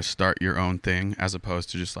trying to start your own thing, as opposed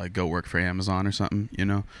to just like go work for Amazon or something, you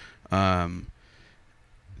know.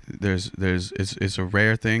 It's a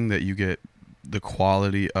rare thing that you get the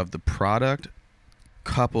quality of the product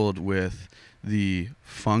coupled with the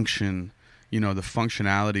function, you know, the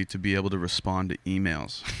functionality to be able to respond to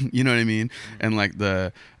emails. You know what I mean? And like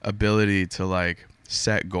the ability to like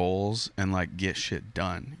set goals and like get shit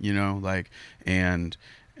done, you know, like, and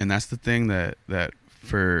that's the thing that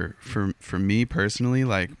for me personally,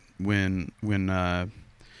 like when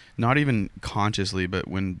not even consciously, but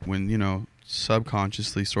when you know,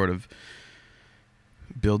 subconsciously sort of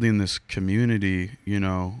building this community, you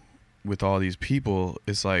know, with all these people,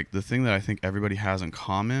 it's like the thing that I think everybody has in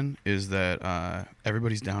common is that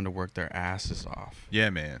everybody's down to work their asses off. Yeah,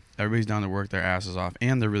 man. Everybody's down to work their asses off,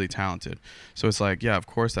 and they're really talented. So it's like, yeah, of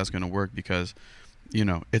course that's going to work because, you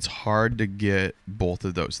know, it's hard to get both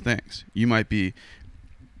of those things. You might be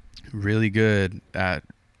really good at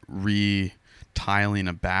tiling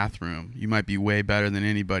a bathroom. You might be way better than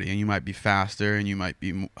anybody, and you might be faster, and you might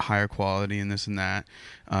be higher quality and this and that,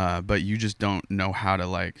 but you just don't know how to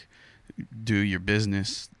like do your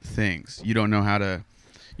business things. You don't know how to,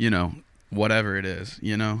 you know, whatever it is,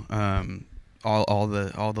 you know, all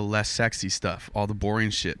the less sexy stuff, all the boring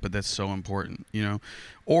shit, but that's so important, you know.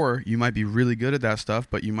 Or you might be really good at that stuff,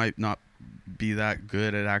 but you might not be that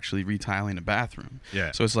good at actually retiling a bathroom.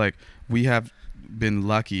 Yeah. So it's like we have been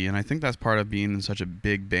lucky, and I think that's part of being in such a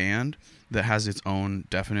big band that has its own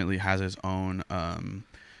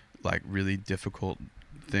like really difficult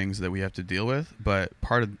things that we have to deal with. But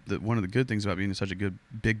one of the good things about being in such a good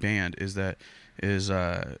big band is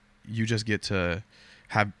you just get to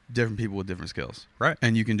have different people with different skills, Right.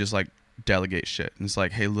 and you can just like delegate shit, and it's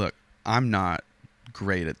like, hey, look, I'm not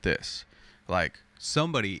great at this, like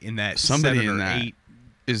Somebody in that somebody 7 in or that 8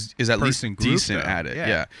 is at least person group, decent though. at it.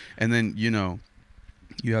 Yeah. And then, you know,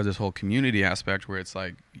 you have this whole community aspect where it's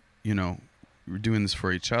like, you know, we're doing this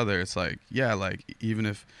for each other. It's like, yeah, like even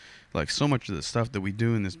if like so much of the stuff that we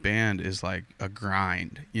do in this band is like a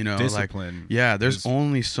grind, you know, discipline. like, yeah, there's is-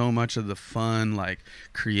 only so much of the fun, like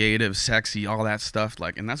creative, sexy, all that stuff.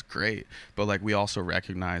 Like, and that's great. But like, we also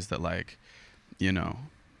recognize that, like, you know,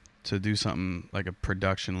 to do something like a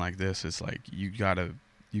production like this, it's like, you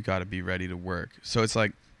gotta be ready to work. So it's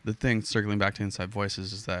like the thing, circling back to Inside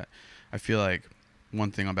Voices, is that I feel like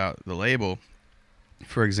one thing about the label,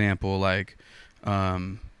 for example, like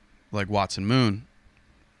Watson Moon,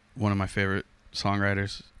 one of my favorite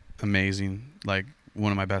songwriters, amazing, like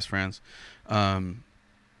one of my best friends.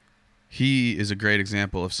 He is a great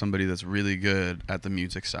example of somebody that's really good at the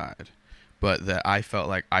music side, but that I felt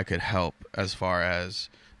like I could help as far as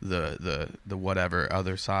the whatever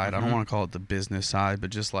other side. I don't want to call it the business side, but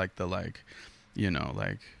just like the, like, you know,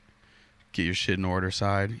 like get your shit in order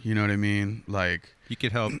side. You know what I mean? Like, You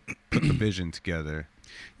could help put the vision together.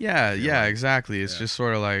 yeah, like- exactly. It's yeah. just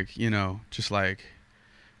sort of like, you know, just like,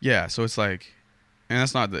 yeah. So it's like, and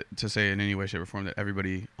that's not to say in any way, shape, or form that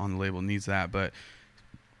everybody on the label needs that, but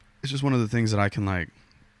it's just one of the things that I can like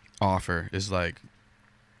offer is like,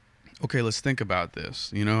 okay, let's think about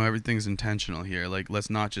this. You know, everything's intentional here. Like, let's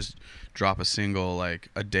not just drop a single like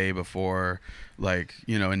a day before, like,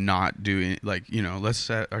 you know, and not do like, you know, let's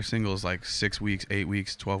set our singles like 6 weeks, 8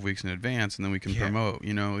 weeks, 12 weeks in advance, and then we can Yeah. promote.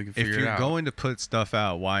 You know, we can If figure it you're out. going to put stuff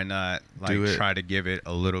out, why not Do it. try to give it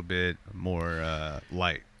a little bit more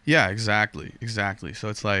light? Yeah, exactly. So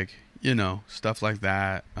it's like, you know, stuff like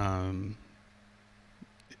that.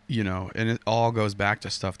 You know, and it all goes back to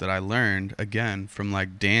stuff that I learned again from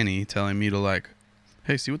like Danny telling me to like,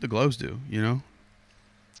 hey, see what the Globes do, you know?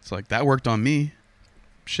 It's like, that worked on me.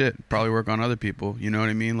 Shit, probably work on other people. You know what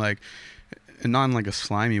I mean? Like, and not in like a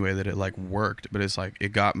slimy way that it like worked, but it's like,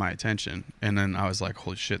 it got my attention. And then I was like,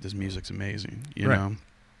 holy shit, this music's amazing, you Right. know?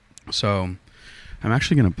 So I'm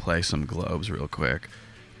actually going to play some Globes real quick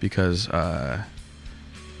because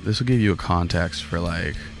this will give you a context for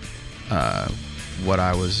like what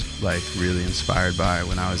I was like really inspired by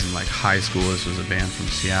when I was in like high school. This was a band from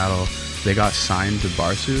Seattle. They got signed to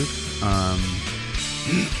Barsook,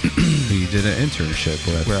 Who you did an internship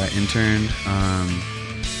with. where I interned,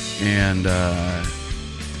 and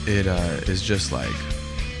it is just like,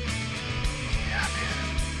 yeah, man,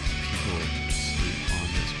 people sleep on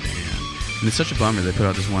this band, and it's such a bummer. They put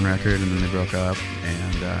out this one record and then they broke up,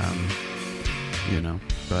 and you know,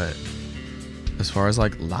 but as far as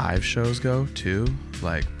like live shows go too,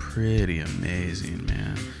 like pretty amazing,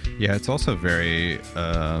 man. Yeah, it's also very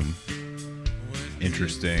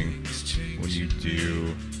interesting when you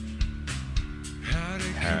do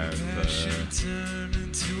have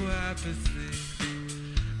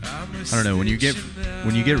I don't know, when you get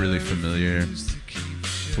really familiar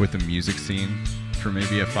with the music scene for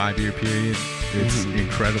maybe a 5-year period, it's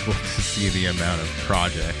incredible to see the amount of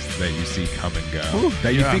projects that you see come and go Ooh,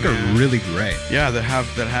 that you yeah, think man. are really great. Yeah, that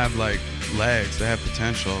have like legs, that have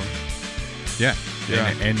potential. Yeah.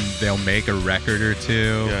 Yeah. And they'll make a record or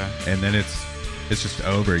two, Yeah. and then it's just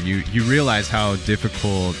over. You realize how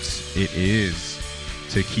difficult it is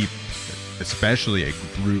to keep, especially a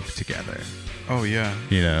group together. Oh yeah,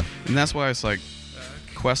 You know, and that's why it's like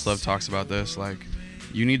Questlove talks about this. Like,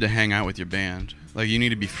 you need to hang out with your band. Like, you need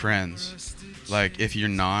to be friends. Like, if you're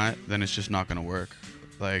not, then it's just not gonna work.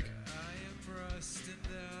 Like,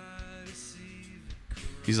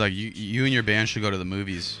 He's like, you and your band should go to the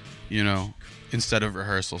movies, you know, instead of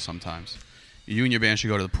rehearsal sometimes. You and your band should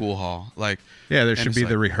go to the pool hall. Like, Yeah, there and should it's be like-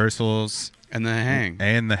 the rehearsals and the hang.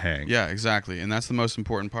 and the hang. Yeah, exactly. And that's the most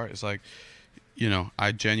important part. It's like, you know,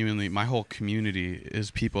 I genuinely, my whole community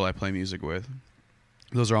is people I play music with.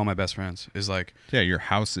 Those are all my best friends. Is like, Yeah, your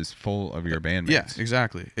house is full of your bandmates. yeah,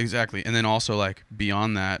 exactly. And then also like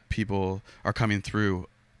beyond that, people are coming through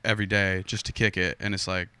every day just to kick it, and it's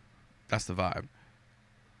like, that's the vibe.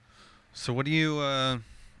 So what do you I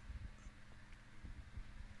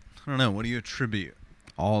don't know, what do you attribute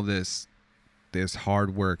all this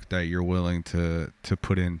hard work that you're willing to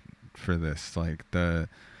put in for this? Like the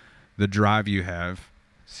drive you have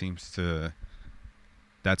seems to,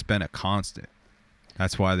 that's been a constant.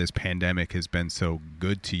 That's why this pandemic has been so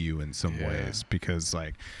good to you in some Yeah. ways, because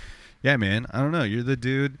like, yeah, man, I don't know, you're the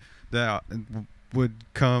dude that would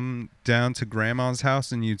come down to grandma's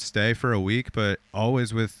house and you'd stay for a week, but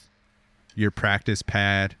always with your practice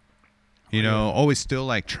pad, you know, always still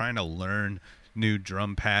like trying to learn new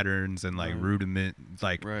drum patterns and like rudiment,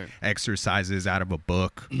 like Right. exercises out of a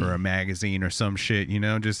book or a magazine or some shit, you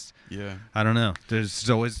know, just, Yeah. I don't know. There's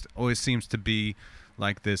always seems to be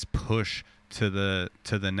like this push to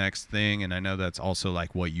the next thing, and I know that's also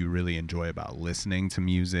like what you really enjoy about listening to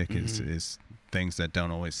music is things that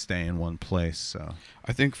don't always stay in one place. So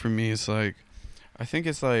I think for me, it's like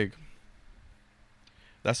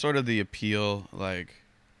that's sort of the appeal, like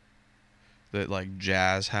that like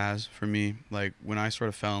jazz has for me. Like when I sort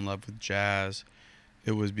of fell in love with jazz,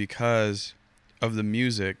 it was because of the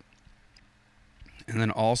music, and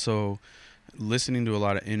then also listening to a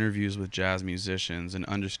lot of interviews with jazz musicians and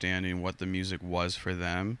understanding what the music was for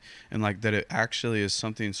them, and like that it actually is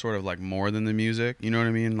something sort of like more than the music, you know what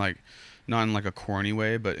I mean? Like not in like a corny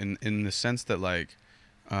way, but in the sense that like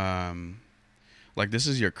this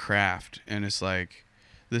is your craft, and it's like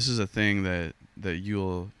this is a thing that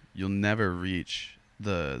you'll never reach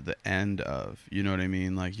the end of, you know what I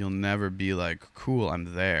mean? Like you'll never be like, cool,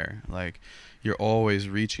 I'm there. Like you're always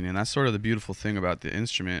reaching, and that's sort of the beautiful thing about the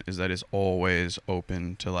instrument, is that it's always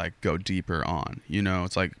open to like go deeper on, you know?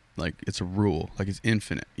 It's like it's a rule, like it's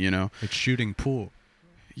infinite, you know? it's shooting pool.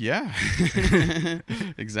 Yeah.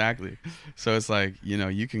 Exactly. So it's like, you know,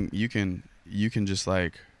 you can just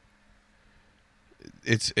like,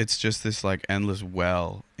 it's just this like endless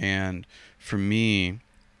well. And for me,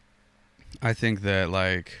 I think that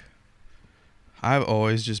like I've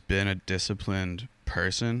always just been a disciplined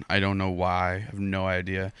person. I don't know why. I have no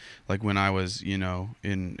idea. Like when I was, you know,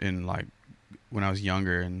 in like when I was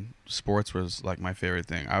younger and sports was like my favorite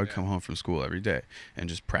thing, I would come home from school every day and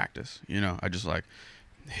just practice, you know. I just like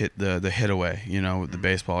hit the hit away, you know, with the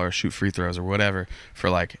baseball or shoot free throws or whatever for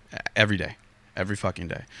like every day, every fucking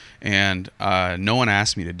day. And no one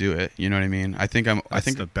asked me to do it, you know what I mean? I think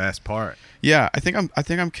The best part. yeah, I think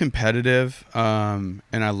I'm competitive, and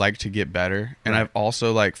I like to get better. And Right. I've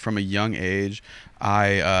also like from a young age,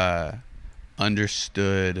 I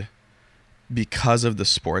understood because of the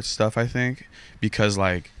sports stuff. I think because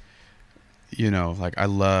like, you know, like I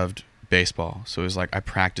loved baseball, so it was like I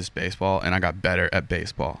practiced baseball and I got better at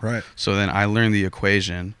baseball. Right. So then I learned the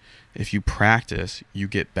equation: if you practice, you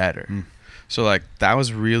get better. So like that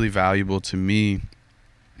was really valuable to me,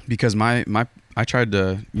 because I tried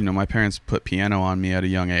to, you know, my parents put piano on me at a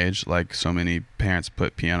young age, like so many parents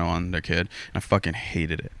put piano on their kid, and I fucking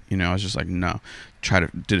hated it. You know, I was just like, no.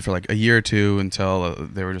 Did it for like a year or two until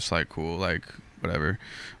they were just like, cool, like whatever,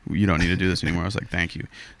 you don't need to do this anymore. I was like, thank you.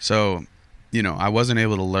 So, you know, I wasn't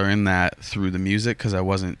able to learn that through the music because I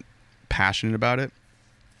wasn't passionate about it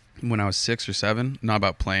when I was 6 or 7. Not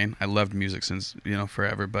about playing. I loved music since, you know,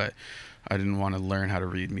 forever, but I didn't want to learn how to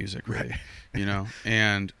read music, really, you know,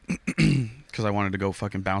 and because I wanted to go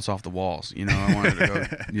fucking bounce off the walls, you know, I wanted to go,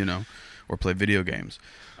 you know, or play video games.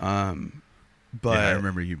 But yeah, I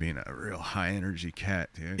remember you being a real high energy cat,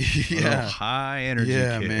 dude. Yeah. A real high energy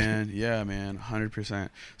kid. Yeah, man, 100%.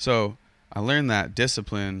 So I learned that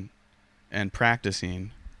discipline and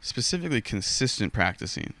practicing, specifically consistent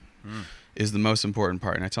practicing, is the most important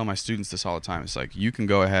part. And I tell my students this all the time. It's like, you can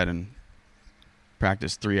go ahead and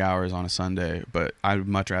practice 3 hours on a Sunday, but I'd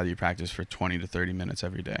much rather you practice for 20 to 30 minutes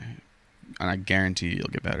every day. And I guarantee you'll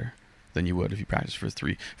get better than you would if you practice for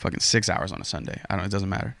 6 hours on a Sunday. It doesn't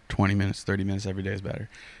matter. 20 minutes, 30 minutes every day is better.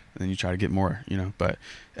 And then you try to get more, you know, but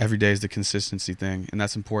every day is the consistency thing, and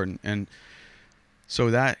that's important. And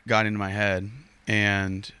so that got into my head,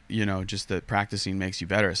 and, you know, just that practicing makes you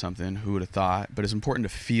better at something. Who would have thought? But it's important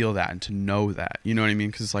to feel that and to know that, you know what I mean?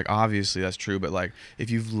 Because it's like, obviously that's true, but like if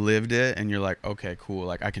you've lived it and you're like, okay, cool,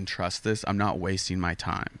 like I can trust this, I'm not wasting my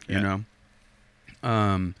time, you know?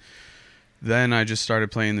 then I just started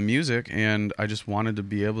playing the music, and I just wanted to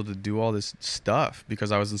be able to do all this stuff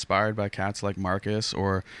because I was inspired by cats like Marcus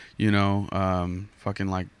or, fucking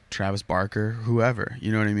like Travis Barker, whoever,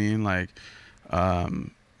 you know what I mean? Like, a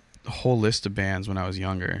whole list of bands when I was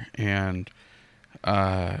younger. And,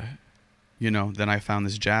 then I found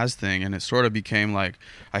this jazz thing, and it sort of became like,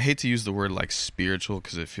 I hate to use the word like spiritual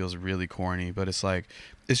because it feels really corny, but it's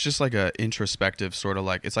just like a introspective sort of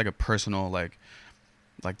like, it's like a personal, like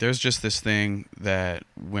there's just this thing that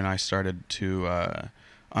when I started to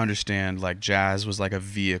understand like jazz was like a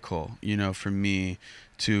vehicle, for me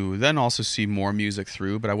to then also see more music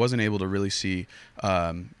through, but I wasn't able to really see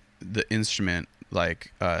the instrument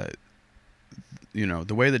like, the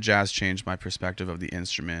way that jazz changed my perspective of the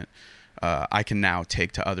instrument. I can now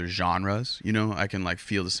take to other genres, I can like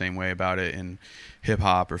feel the same way about it in hip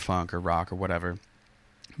hop or funk or rock or whatever.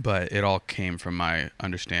 But it all came from my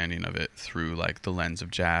understanding of it through like the lens of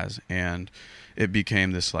jazz, and it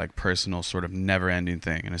became this like personal sort of never ending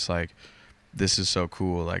thing. And it's like, this is so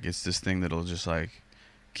cool. Like it's this thing that'll just like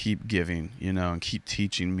keep giving, and keep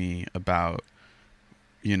teaching me about,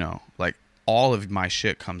 like all of my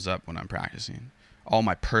shit comes up when I'm practicing, all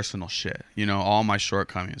my personal shit, all my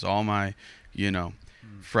shortcomings, all my,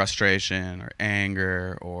 frustration or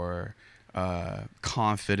anger or,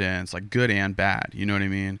 confidence, like good and bad, you know what I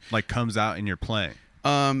mean? Like comes out in your playing.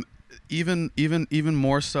 Even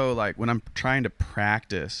more so like when I'm trying to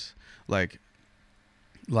practice, like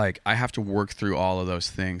I have to work through all of those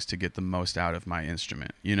things to get the most out of my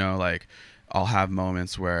instrument, like I'll have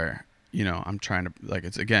moments where, I'm trying to like,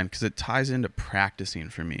 it's again, cause it ties into practicing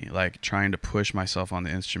for me, like trying to push myself on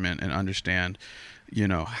the instrument and understand,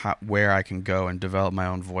 where I can go and develop my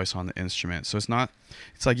own voice on the instrument. So it's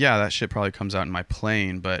like, yeah, that shit probably comes out in my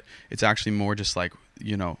playing, but it's actually more just like,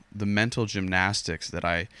 the mental gymnastics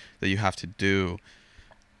that you have to do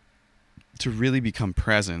to really become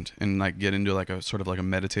present and like get into like a sort of like a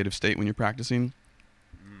meditative state when you're practicing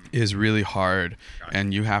is really hard. Gotcha.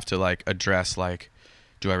 And you have to like address like,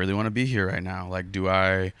 do I really want to be here right now? Like, do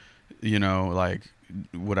I, like,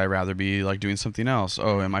 would I rather be like doing something else?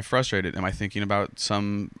 Oh, am I frustrated? Am I thinking about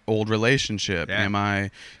some old relationship? Yeah. Am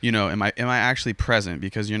I actually present?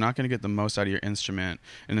 Because you're not going to get the most out of your instrument,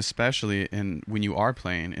 and especially when you are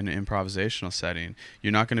playing in an improvisational setting,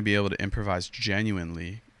 you're not going to be able to improvise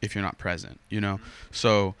genuinely if you're not present. Mm-hmm.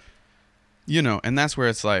 So, and that's where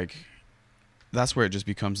it's like, that's where it just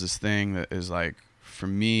becomes this thing that is like, for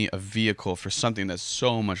me, a vehicle for something that's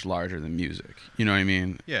so much larger than music. You know what I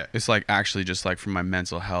mean? Yeah. It's like actually just like for my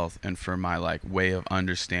mental health and for my like way of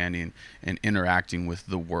understanding and interacting with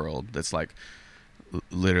the world that's like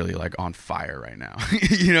literally like on fire right now.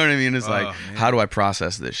 You know what I mean? It's like, man, how do I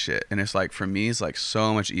process this shit? And it's like, for me, it's like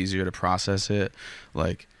so much easier to process it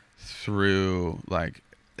like through like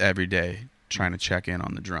every day trying to check in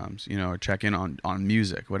on the drums, or check in on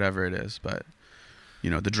music, whatever it is. But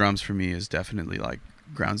the drums for me is definitely like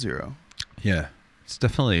ground zero. Yeah. It's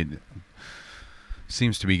definitely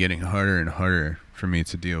seems to be getting harder and harder for me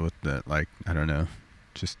to deal with that. Like, I don't know,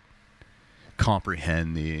 just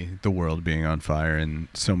comprehend the world being on fire in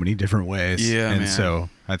so many different ways. Yeah, and man. So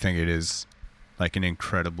I think it is like an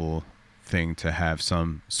incredible thing to have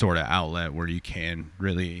some sort of outlet where you can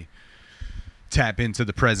really tap into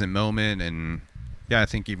the present moment. And yeah, I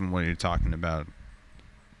think even what you're talking about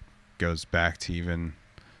goes back to even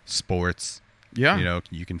sports. Yeah.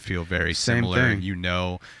 You can feel very Same similar,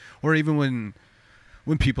 thing. Or even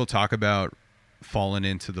when people talk about falling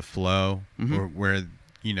into the flow, mm-hmm. or where,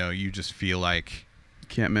 you just feel like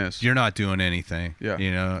can't miss. You're not doing anything. Yeah.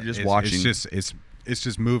 You're just watching. It's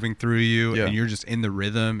just moving through you, yeah. and you're just in the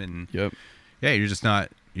rhythm, and yep. Yeah,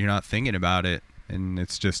 you're not thinking about it, and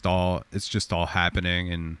it's just all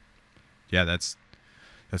happening. And yeah, that's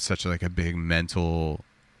such like a big mental,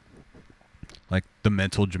 like the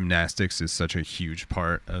mental gymnastics is such a huge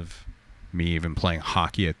part of me even playing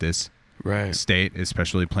hockey at this right state,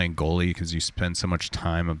 especially playing goalie, because you spend so much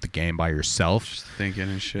time of the game by yourself, just thinking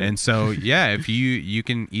and shit. And so yeah, if you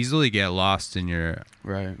can easily get lost in your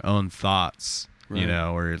right own thoughts, right.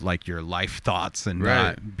 Or like your life thoughts, and right.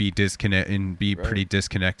 not be disconnected and be right. pretty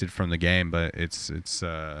disconnected from the game. But it's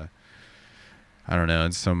I don't know,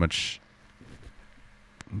 it's so much.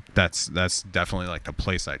 That's definitely like the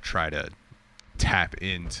place I try to tap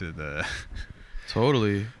into the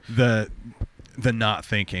totally the not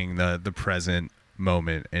thinking, the present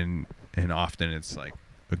moment, and often it's like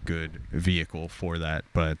a good vehicle for that.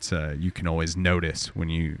 But you can always notice when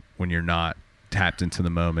you're not tapped into the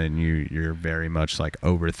moment, you're very much like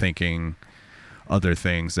overthinking other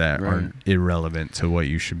things that right. are irrelevant to what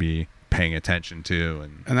you should be paying attention to.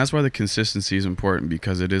 And that's why the consistency is important,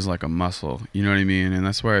 because it is like a muscle, you know what I mean? And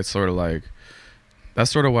that's why it's sort of like,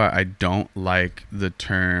 that's sort of why I don't like the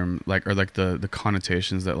term, like, or like the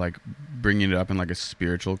connotations that like bringing it up in like a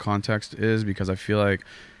spiritual context is, because I feel like,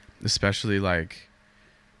 especially like,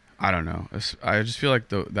 I don't know, I just feel like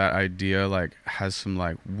that idea like has some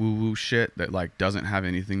like woo woo shit that like doesn't have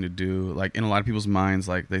anything to do, like in a lot of people's minds,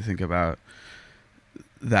 like they think about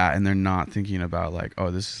that and they're not thinking about like,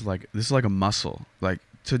 oh, this is like a muscle, like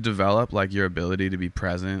to develop like your ability to be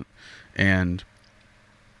present and,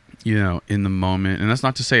 you know, in the moment. And that's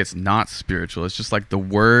not to say it's not spiritual, it's just like the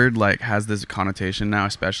word like has this connotation now,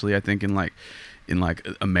 especially I think in like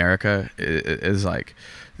America, is like,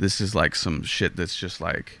 this is like some shit that's just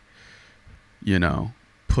like, you know,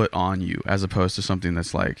 put on you, as opposed to something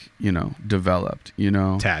that's like, you know, developed, you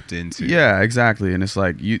know, tapped into. Yeah, exactly. And it's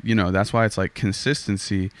like, you know, that's why it's like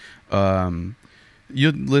consistency.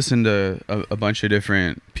 You listen to a bunch of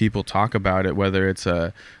different people talk about it, whether it's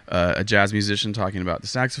a jazz musician talking about the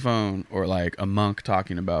saxophone, or like a monk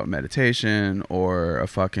talking about meditation, or a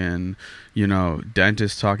fucking, you know,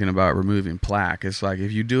 dentist talking about removing plaque. It's like,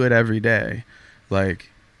 if you do it every day, like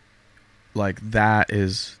that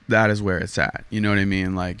is where it's at. You know what I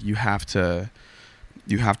mean? Like you have to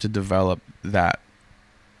develop that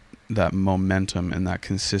momentum and that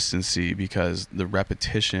consistency, because the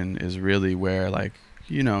repetition is really where, like,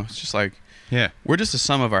 you know, it's just like, yeah, we're just a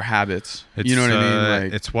sum of our habits. You know what I mean?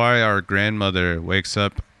 Like, it's why our grandmother wakes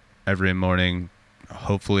up every morning,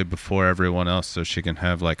 hopefully before everyone else, so she can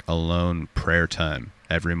have like alone prayer time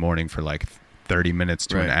every morning for like 30 minutes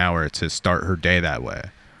to an hour to start her day that way.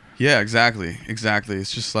 Yeah, exactly.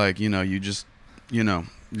 It's just like, you know, you just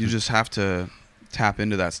have to tap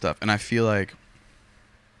into that stuff. And I feel like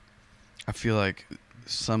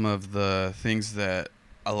some of the things that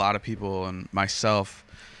a lot of people, and myself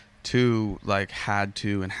too, like had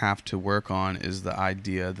to and have to work on, is the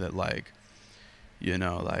idea that, like, you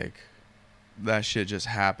know, like that shit just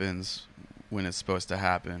happens when it's supposed to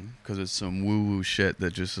happen, because it's some woo woo shit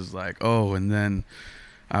that just is like, oh, and then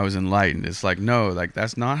I was enlightened. It's like, no, like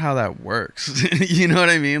that's not how that works. You know what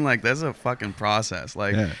I mean? Like that's a fucking process.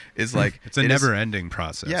 Like it's like it's a never-ending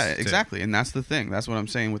process. Yeah, exactly. And that's the thing. That's what I'm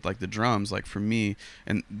saying with like the drums. Like for me,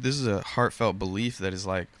 and this is a heartfelt belief that is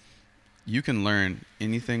like, you can learn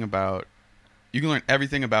everything about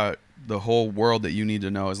the whole world that you need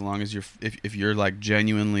to know, as long as if you're like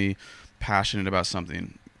genuinely passionate about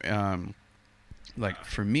something. Like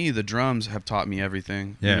for me, the drums have taught me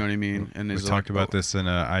everything. Yeah. You know what I mean? And we talked about this in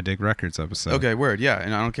a I Dig Records episode. Okay, word, yeah.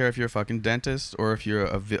 And I don't care if you're a fucking dentist, or if you're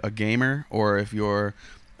a gamer, or if you're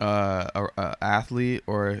a athlete,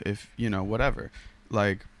 or if, you know, whatever.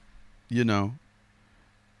 Like, you know,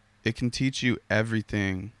 it can teach you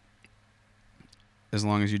everything as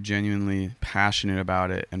long as you're genuinely passionate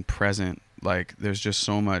about it and present. Like there's just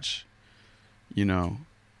so much, you know,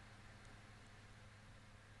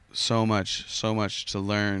 so much to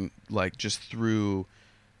learn, like just through,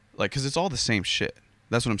 like, because it's all the same shit.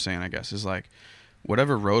 That's what I'm saying, I guess, is like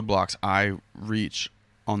whatever roadblocks I reach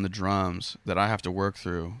on the drums that I have to work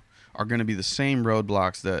through are going to be the same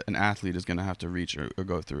roadblocks that an athlete is going to have to reach or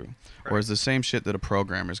go through. Right. Or it's the same shit that a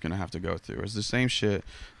programmer is going to have to go through. Or it's the same shit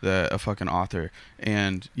that a fucking author.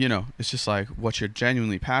 And, you know, it's just like what you're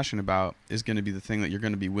genuinely passionate about is going to be the thing that you're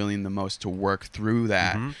going to be willing the most to work through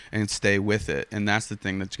that and stay with it. And that's the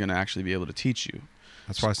thing that's going to actually be able to teach you.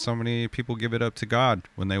 That's why so many people give it up to God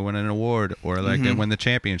when they win an award, or like they win the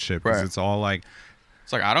championship. Because it's all like,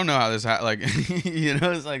 it's like, I don't know how this like, you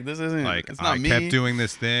know, it's like, this isn't, like, it's not me. I kept doing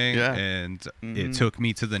this thing and it took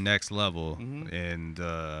me to the next level. And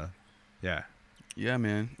yeah,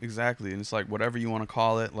 man, exactly. And it's like, whatever you want to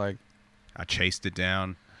call it, like, I chased it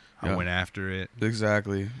down. I went after it.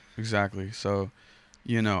 Exactly. So,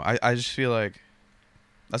 you know, I just feel like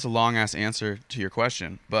that's a long ass answer to your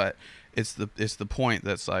question, but it's the point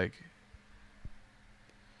that's like,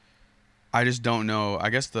 I just don't know. I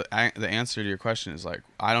guess the answer to your question is like,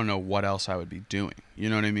 I don't know what else I would be doing. You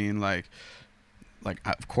know what I mean? Like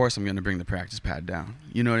of course I'm going to bring the practice pad down.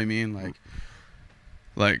 You know what I mean? Like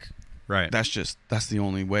right. That's the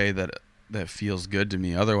only way that feels good to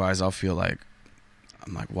me. Otherwise I'll feel like,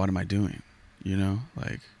 I'm like, what am I doing? You know,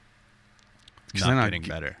 like, not getting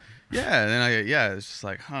better. Yeah. And then it's just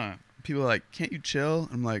like, people are like, can't you chill?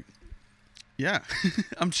 I'm like, yeah,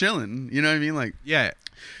 I'm chilling. You know what I mean? Like, yeah.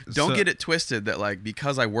 Don't get it twisted that like,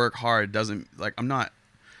 because I work hard doesn't, like, I'm not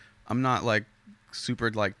like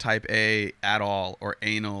super like type A at all, or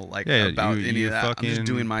anal like about any of that. I'm just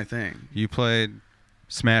doing my thing. You played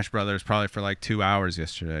Smash Brothers probably for like 2 hours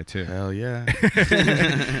yesterday too. Hell yeah.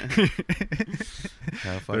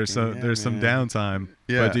 There's some downtime.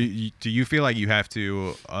 Yeah. But do you feel like you have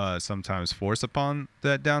to sometimes force upon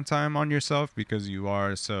that downtime on yourself because you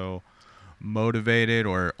are so motivated,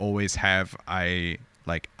 or always have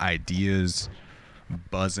ideas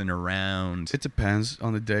buzzing around? It depends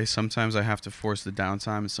on the day. Sometimes I have to force the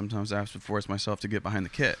downtime, and sometimes I have to force myself to get behind the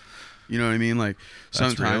kit. You know what I mean? Like, That's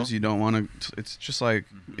sometimes real. you don't want to. It's just like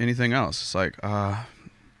anything else. It's like,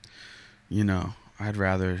 you know, I'd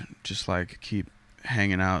rather just like keep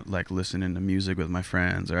hanging out, like listening to music with my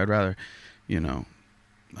friends, or I'd rather, you know,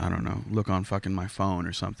 I don't know, look on fucking my phone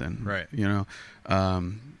or something. Right. You know,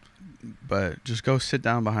 but just go sit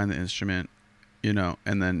down behind the instrument, you know,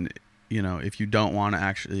 and then, you know, if you don't want to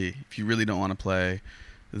actually, if you really don't want to play,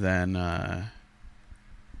 then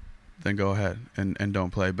go ahead and don't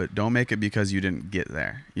play, but don't make it because you didn't get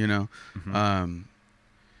there, you know? Mhm.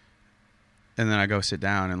 And then I go sit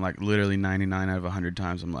down, and like literally 99 out of 100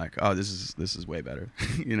 times I'm like, oh, this is way better.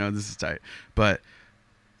 You know, this is tight. But,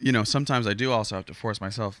 you know, sometimes I do also have to force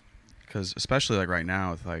myself, because especially like right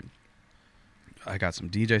now with like, I got some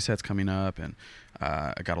DJ sets coming up, and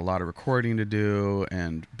I got a lot of recording to do,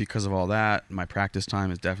 and because of all that, my practice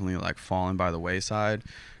time is definitely like fallen by the wayside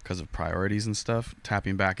because of priorities and stuff.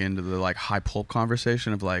 Tapping back into the like high pulp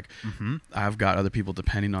conversation of like, I've got other people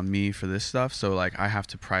depending on me for this stuff, so like I have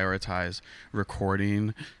to prioritize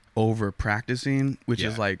recording over practicing, which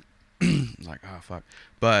is like like, oh fuck.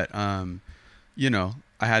 But you know,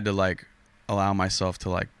 I had to like allow myself to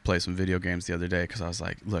like play some video games the other day, because I was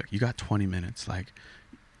like, look, you got 20 minutes, like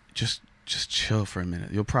just chill for a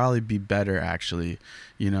minute. You'll probably be better actually,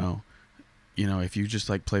 you know, if you just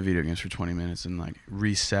like play video games for 20 minutes and like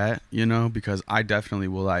reset, you know, because I definitely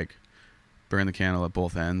will like burn the candle at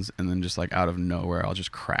both ends, and then just like out of nowhere I'll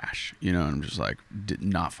just crash, you know, and I'm just like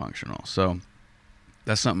not functional. So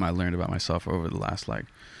that's something I learned about myself over the last like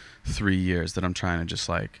 3 years that I'm trying to just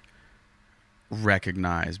like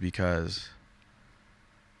recognize, because,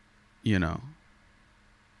 you know,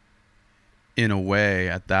 in a way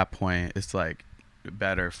at that point it's like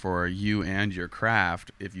better for you and your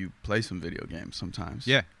craft if you play some video games sometimes.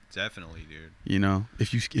 Yeah, definitely, dude. You know,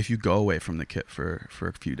 if you go away from the kit for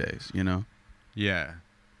a few days, you know. Yeah,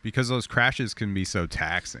 because those crashes can be so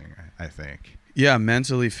taxing, I think. Yeah,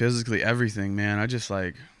 mentally, physically, everything, man. I just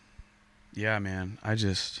like, yeah, man. I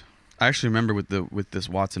actually remember with this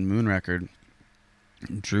Watson Moon record,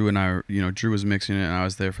 Drew and I, you know, Drew was mixing it, and I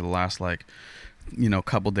was there for the last like, you know,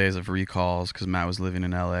 couple days of recalls because Matt was living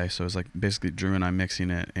in LA, so it was like basically Drew and I mixing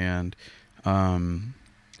it, and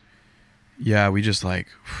yeah, we just like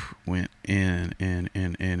went in.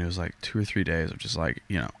 It was like 2 or 3 days of just like,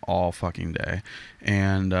 you know, all fucking day,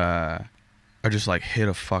 and I just like hit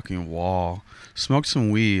a fucking wall, smoked some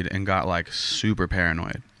weed, and got like super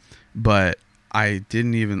paranoid, but I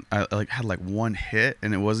like had like one hit,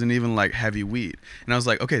 and it wasn't even like heavy weed, and I was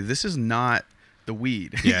like, okay, this is not the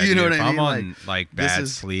weed. Yeah, you know dude, what if I mean? I'm on like bad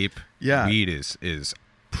sleep, yeah, weed is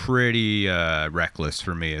pretty reckless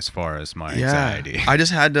for me as far as my anxiety. I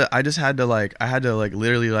just had to like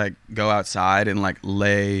literally like go outside and like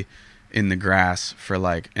lay in the grass for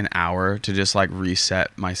like an hour to just like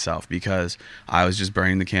reset myself, because I was just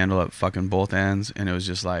burning the candle at fucking both ends, and it was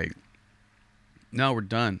just like, no, we're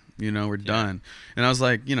done. You know, we're done. And I was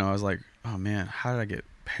like, oh man, how did I get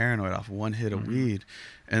paranoid off one hit of weed?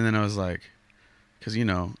 And then I was like, because, you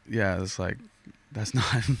know, yeah, it's like, that's not,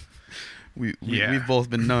 we've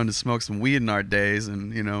both been known to smoke some weed in our days,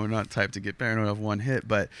 and, you know, we're not type to get paranoid off one hit,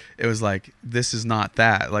 but it was like, this is not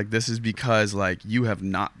that. Like, this is because, like, you have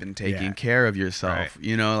not been taking care of yourself. Right.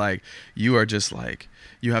 You know, like, you are just, like,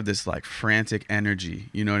 you have this, like, frantic energy,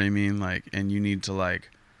 you know what I mean? Like, and you need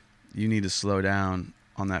to slow down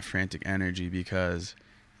on that frantic energy, because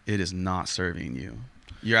it is not serving you.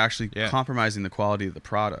 You're actually compromising the quality of the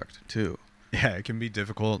product too. Yeah, it can be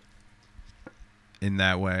difficult in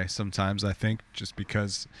that way sometimes, I think, just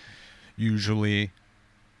because usually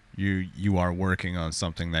you are working on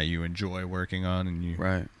something that you enjoy working on,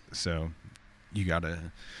 and so you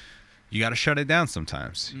gotta shut it down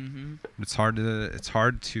sometimes. It's hard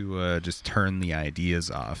to just turn the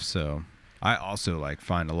ideas off. So I also like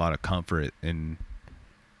find a lot of comfort in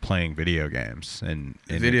playing video games, and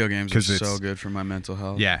video games are so good for my mental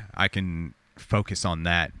health. Yeah, I can focus on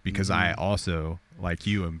that because I also, like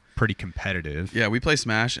you, am pretty competitive. Yeah, we play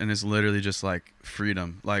Smash, and it's literally just like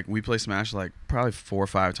freedom. Like, we play Smash like probably 4 or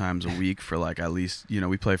 5 times a week for like at least, you know,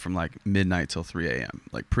 we play from like midnight till 3 a.m.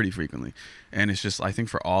 like pretty frequently, and it's just, I think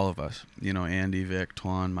for all of us, you know, Andy, Vic,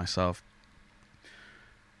 Twan, myself,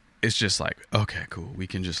 it's just like, okay, cool, we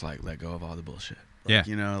can just like let go of all the bullshit. Like,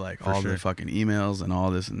 you know, like for all sure. the fucking emails and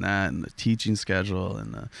all this and that and the teaching schedule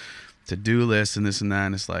and the to-do list and this and that.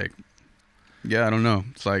 And it's like, yeah, I don't know.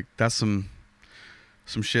 It's like, that's some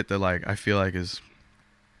shit that like, I feel like is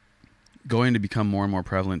going to become more and more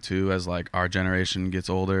prevalent too as like our generation gets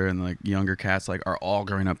older and like younger cats like are all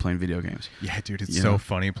growing up playing video games. Yeah, dude, it's You so know?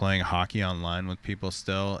 funny playing hockey online with people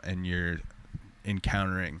still, and you're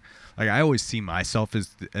encountering. Like, I always see myself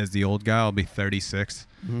as the old guy. I'll be 36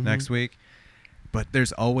 next week, but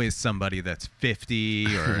there's always somebody that's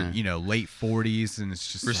 50 or you know, late 40s, and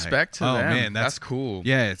it's just Respect to like, them. Oh man, that's cool.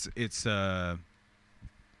 yeah, it's That's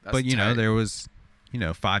but you know, tight. there was, you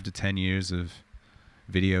know, 5 to 10 years of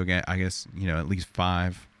video game, I guess, you know, at least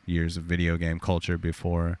 5 years of video game culture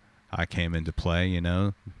before I came into play, you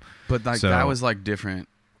know. But like So- that was like different.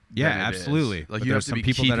 Yeah, than it is. absolutely. Like But you have there's to some be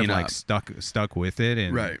people that have keeping like up. stuck with it,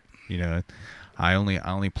 and Right. you know, I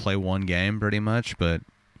only play one game pretty much, but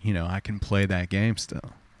you know, I can play that game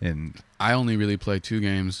still. And I only really play 2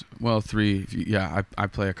 games. Well, 3. I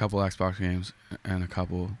play a couple Xbox games and a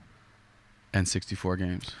couple N64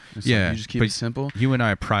 games. It's Yeah, like you just keep but it simple. you and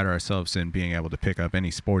I pride ourselves in being able to pick up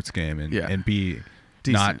any sports game and Yeah. and be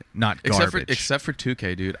Decent. not Except garbage. for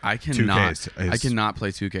 2K, dude. I 2K cannot. is- I cannot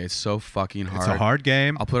play 2K. It's so fucking hard. It's a hard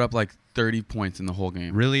game. I'll put up like 30 points in the whole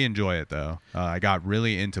game. Really enjoy it though. I got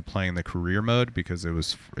really into playing the career mode because it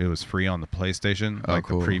was free on the PlayStation, Oh, like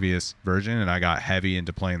cool. the previous version, and I got heavy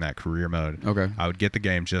into playing that career mode. Okay. I would get the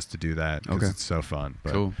game just to do that because Okay. it's so fun.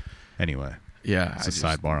 But Cool. anyway, Yeah. it's a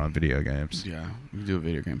sidebar on video games. Yeah. We can do a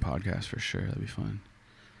video game podcast for sure. That'd be fun.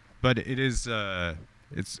 But it is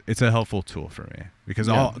it's a helpful tool for me because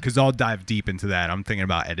Yeah. I'll dive deep into that. I'm thinking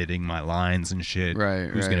about editing my lines and shit. Right,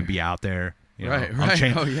 Who's right. gonna be out there? You know? Right, I'm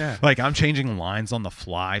right. Oh, yeah. Like I'm changing lines on the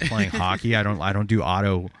fly playing hockey. I don't do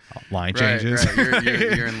auto line changes. Right.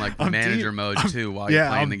 You're in like I'm manager deep- mode too while you're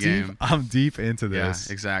playing the game. I'm deep into Yeah, this.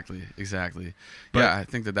 exactly. But- Yeah, I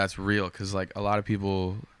think that's real because like a lot of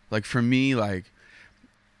people, like for me, like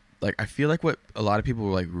I feel like what a lot of people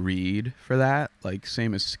like read for that, like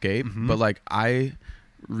same escape, Mhm. but like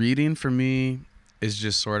reading for me is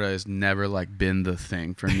just sort of has never like been the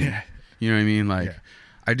thing for me. Yeah. You know what I mean? Like Yeah.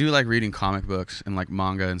 I do like reading comic books and like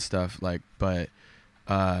manga and stuff, like, but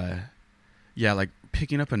yeah, like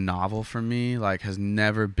picking up a novel for me like has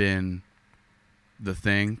never been the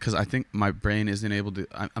thing because I think my brain isn't able to.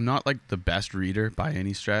 I'm not like the best reader by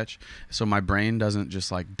any stretch, so my brain doesn't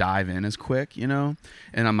just like dive in as quick, you know,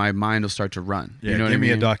 and my mind will start to run. Yeah, you know give what I me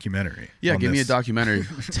mean? a documentary. Yeah, on give me a this. documentary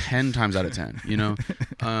 10 times out of 10, you know?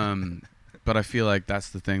 But I feel like that's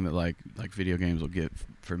the thing that like video games will get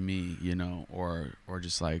for me, you know, or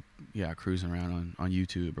just like, yeah, cruising around on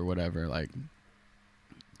YouTube or whatever, like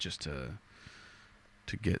just to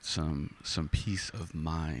get some peace of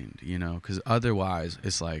mind, you know? Because otherwise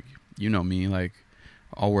it's like, you know me, like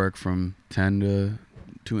I'll work from 10 to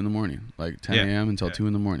 2 in the morning, like 10 Yeah. a.m. until Yeah. 2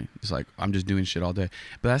 in the morning. It's like I'm just doing shit all day.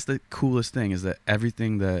 But that's the coolest thing is that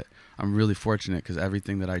everything that I'm really fortunate because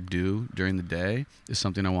everything that I do during the day is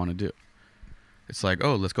something I want to do. It's like,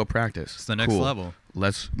 oh, let's go practice. It's the next Cool. level.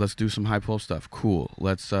 Let's do some high pulse stuff. Cool.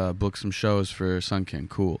 Let's book some shows for Sunken.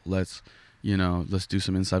 Cool. Let's do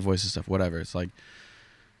some Inside Voices stuff. Whatever. It's like,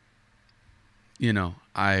 you know,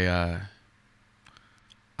 I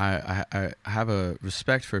have a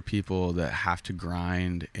respect for people that have to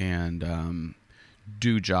grind and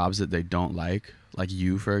do jobs that they don't like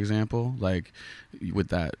you, for example, like with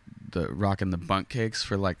the rocking the bunk cakes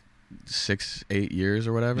for like 6-8 years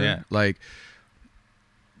or whatever. Yeah. Like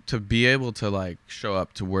to be able to like show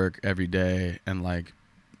up to work every day and like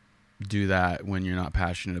do that when you're not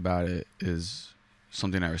passionate about it is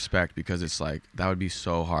something I respect because it's like that would be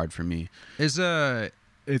so hard for me. It's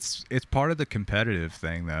part of the competitive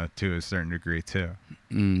thing though, to a certain degree too.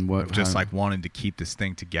 What Of just how- like wanting to keep this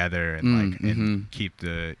thing together and and mhm. keep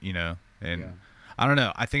the, you know, and Yeah. I don't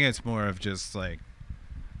know. I think it's more of just like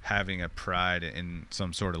having a pride in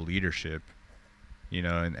some sort of leadership, you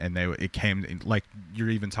know, and it came like you're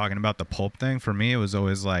even talking about the pulp thing. For me, it was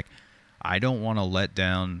always like, I don't want to let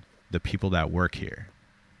down the people that work here.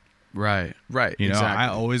 Right. You know, exactly. I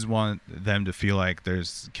always want them to feel like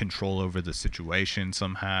there's control over the situation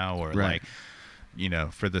somehow, or Right. like, you know,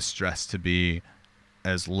 for the stress to be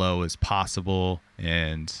as low as possible.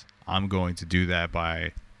 And I'm going to do that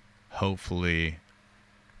by hopefully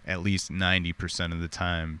at least 90% of the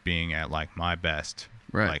time being at like my best,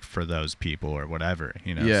 Right. like for those people or whatever,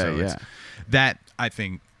 you know? Yeah, So yeah. that I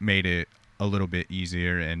think made it a little bit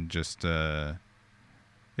easier and just, yeah,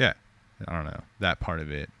 I don't know, that part of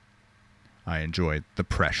it. I enjoyed the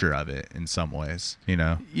pressure of it in some ways, you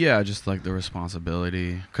know? Yeah, just like the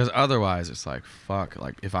responsibility. Because otherwise, it's like, fuck.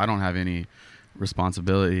 Like, if I don't have any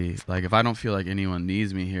responsibility. Like if I don't feel like anyone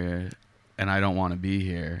needs me here and I don't want to be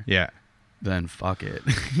here, Yeah. then fuck it.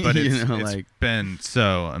 But You know, it's like been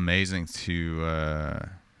so amazing to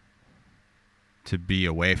be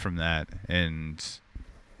away from that and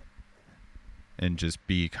just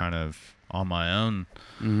be kind of on my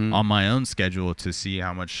own schedule to see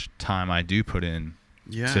how much time I do put in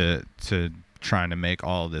to trying to make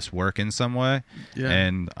all of this work in some way. Yeah.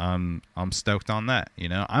 And I'm stoked on that. You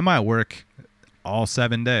know, I might work all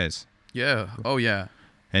 7 days Yeah. Oh yeah.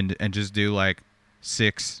 and just do like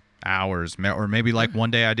 6 hours, or maybe like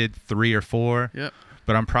one day I did 3 or 4. Yep.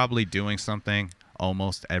 But I'm probably doing something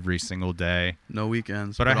almost every single day. No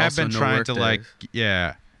weekends. But I have also been no trying work to days. like,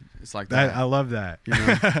 yeah. It's like that. I love that. You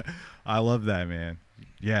know? I love that, man.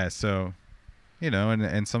 Yeah, so, you know,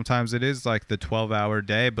 and sometimes it is like the 12-hour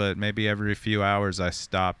day, but maybe every few hours I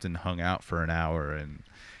stopped and hung out for an hour and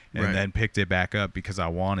Right. then picked it back up because I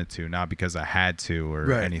wanted to, not because I had to or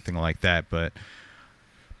Right. anything like that. But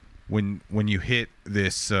when you hit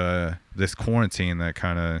this this quarantine that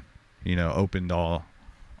kind of, you know, opened all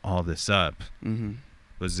this up, Mm-hmm.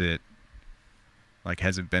 was it like,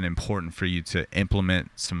 has it been important for you to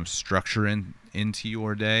implement some structure into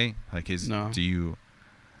your day? Like, No. do you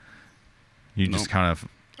just Nope. kind of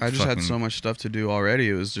I just had fucking- so much stuff to do already.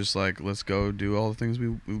 It was just like, let's go do all the things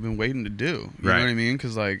we've been waiting to do. You Right. know what I mean?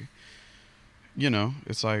 Because, like, you know,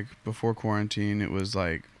 it's like before quarantine, it was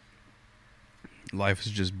like life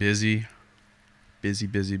was just busy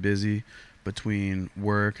between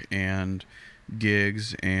work and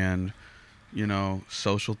gigs and, you know,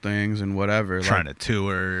 social things and whatever. trying like, to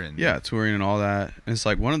tour and yeah, touring and all that. And it's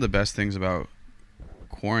like one of the best things about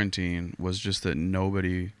quarantine was just that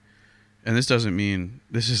nobody, and this doesn't mean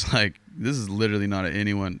this is literally not at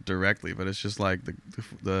anyone directly, but it's just like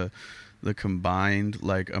the combined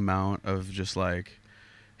like amount of just like,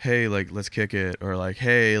 hey, like let's kick it, or like,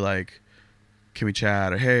 hey, like can we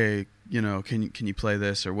chat, or hey, you know, can you play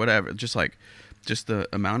this or whatever. Just the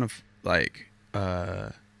amount of like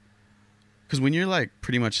because when you're like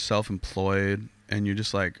pretty much self-employed and you're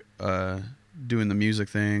just like doing the music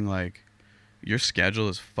thing, like your schedule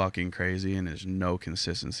is fucking crazy and there's no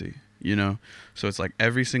consistency, you know? So it's like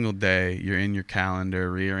every single day you're in your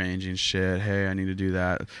calendar rearranging shit. Hey, I need to do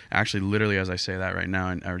that. Actually, literally as I say that right now,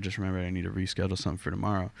 and I just remembered I need to reschedule something for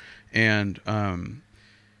tomorrow. And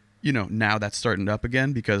you know, now that's starting up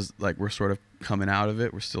again because like we're sort of coming out of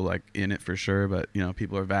it. We're still like in it for sure, but you know,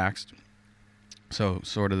 people are vaxxed. So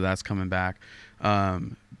sort of that's coming back.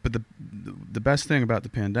 But the best thing about the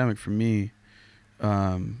pandemic for me,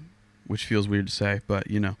 which feels weird to say,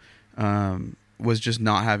 but you know, was just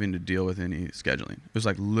not having to deal with any scheduling. It was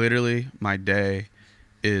like literally my day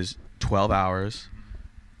is 12 hours.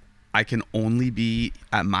 I can only be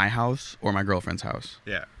at my house or my girlfriend's house.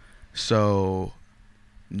 yeah. So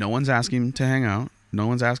no one's asking to hang out. No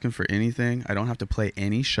one's asking for anything. I don't have to play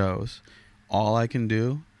any shows. All I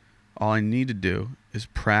need to do is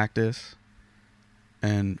practice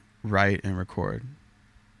and write and record.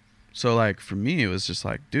 So like for me, it was just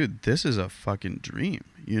like, dude, this is a fucking dream.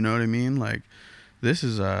 You know what I mean? Like this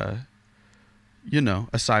is you know,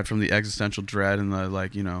 aside from the existential dread and the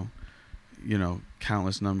like, you know,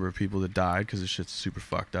 countless number of people that died because this shit's super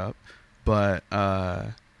fucked up. But,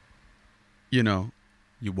 you know,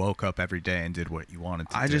 You woke up every day and did what you wanted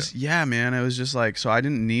to do. yeah, man, it was just like, so I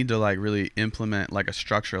didn't need to like really implement like a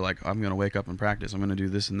structure. Like I'm going to wake up and practice. I'm going to do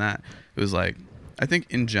this and that. It was like, I think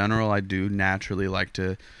in general, I do naturally like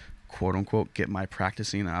to quote unquote get my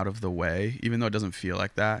practicing out of the way, even though it doesn't feel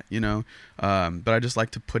like that, you know? But I just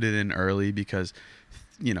like to put it in early because,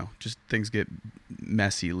 you know, just things get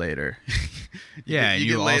messy later. Yeah, you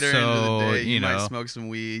you get later also, into the day, you might know, smoke some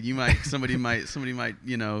weed. You might somebody might,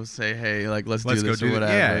 you know, say, hey, like let's let's do go this do or it.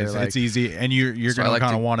 whatever. Yeah, like, it's easy, and you're So I gonna like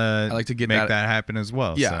kind of to- want I like to get make that- that happen as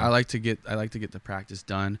well. Yeah, so. I like to get the practice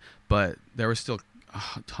done, but there were still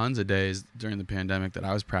tons of days during the pandemic that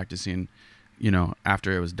I was practicing, you know,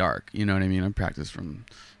 after it was dark. You know what I mean? I practiced from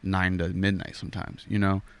 9 to midnight sometimes, you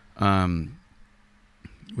know,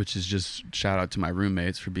 which is just shout out to my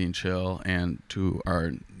roommates for being chill and to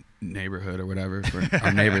our neighborhood or whatever. For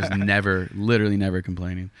our neighbors literally never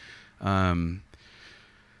complaining. But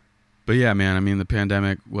yeah, man, I mean, the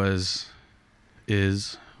pandemic but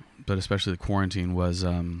especially the quarantine was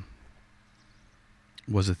a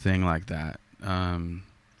thing like that. And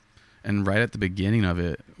right at the beginning of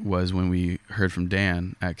it was when we heard from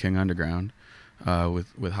Dan at King Underground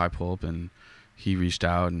with High Pulp, and he reached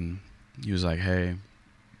out and he was like, hey,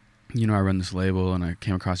 you know, I run this label and I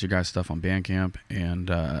came across your guys' stuff on Bandcamp, and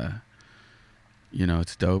you know,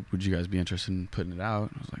 it's dope. Would you guys be interested in putting it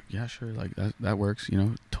out? I was like, yeah, sure. Like that works, you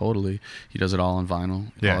know, totally. He does it all on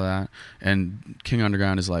vinyl, all that. And King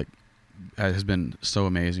Underground is like, has been so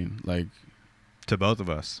amazing. Like To both of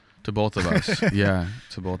us. Yeah.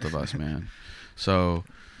 To both of us, man. So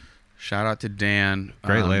shout out to Dan.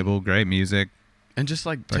 Great label, great music. And just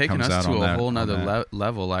like that taking comes us out to on a that- whole on nother that.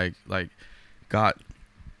 level, like got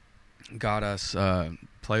us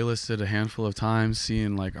playlisted a handful of times,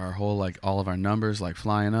 seeing like our whole, like all of our numbers like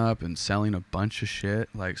flying up, and selling a bunch of shit,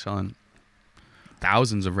 like selling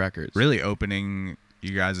thousands of records, Really opening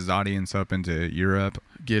you guys' audience up into Europe.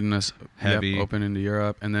 getting us Heavy. open into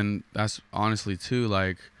Europe. And then that's honestly too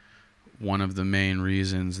like one of the main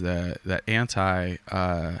reasons that Anti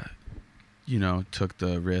you know, took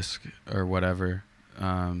the risk or whatever,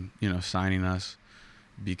 you know, signing us,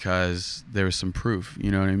 because there was some proof,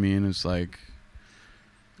 you know what I mean? It's like,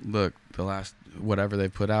 look, the last whatever they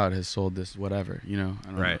put out has sold this whatever, you know.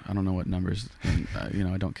 I don't know what numbers, and, you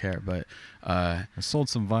know, I don't care, but I sold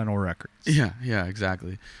some vinyl records. yeah,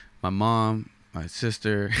 exactly. My mom, my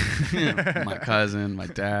sister, you know, my cousin, my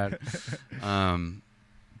dad,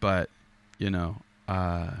 but you know,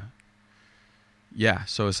 yeah,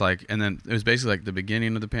 so it's like, and then it was basically like the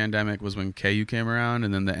beginning of the pandemic was when KU came around,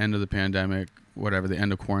 and then the end of the pandemic, whatever, the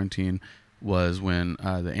end of quarantine was when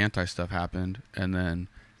the Anti stuff happened, and then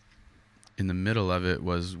in the middle of it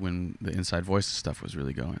was when the Inside Voices stuff was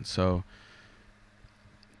really going. So,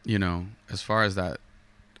 you know, as far as that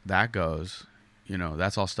goes, you know,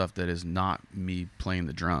 that's all stuff that is not me playing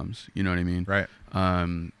the drums, you know what I mean? Right.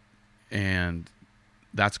 And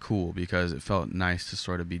that's cool because it felt nice to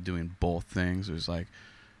sort of be doing both things. It was like,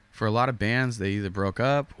 for a lot of bands, they either broke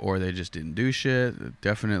up or they just didn't do shit.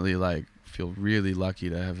 Definitely like feel really lucky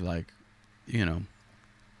to have like, you know,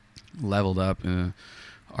 leveled up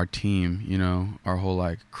our team, you know, our whole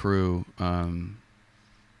like crew,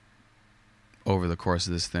 over the course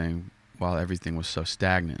of this thing while everything was so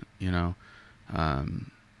stagnant, you know.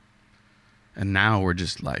 And now we're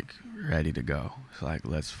just like ready to go. It's like,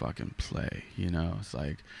 let's fucking play, you know. It's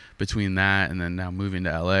like between that and then now moving to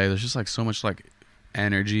LA, there's just like so much like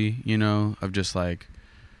energy, you know, of just like,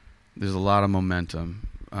 there's a lot of momentum,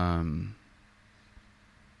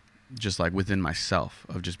 just like within myself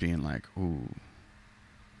of just being like, ooh,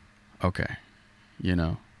 okay, you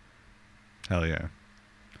know. Hell yeah.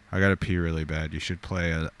 I gotta pee really bad. You should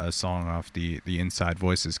play a song off the Inside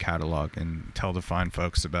Voices catalog and tell the fine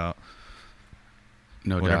folks about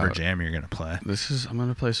No whatever doubt. jam you're gonna play. I'm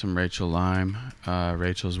gonna play some Rachel Lime.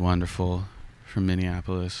 Rachel's wonderful, from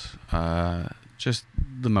Minneapolis. Just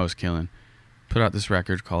the most killing. Put out this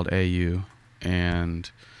record called AU,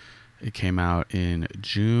 and it came out in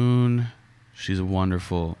June. She's a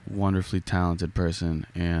wonderful, wonderfully talented person,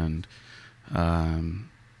 and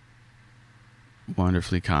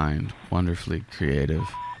wonderfully kind, wonderfully creative.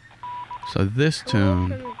 So this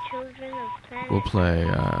tune, we'll play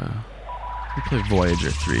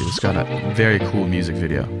Voyager 3. It's got a very cool music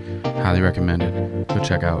video. Highly recommend it. Go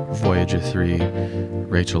check out Voyager 3,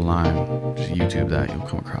 Rachel Lime. Just YouTube that, you'll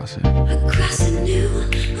come across it. Across a new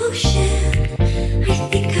ocean, I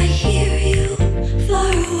think I hear you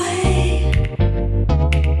far away.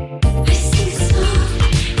 I sing a song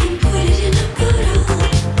and put it in a bottle.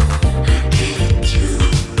 I get it to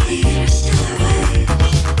the interstellar waves.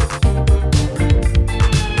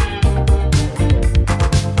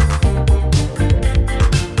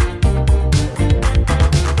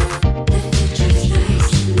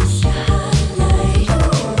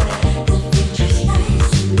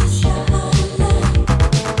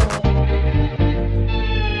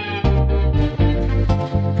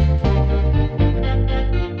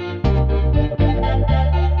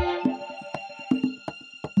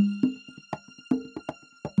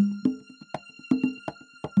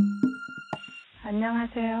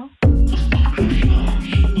 안녕하세요.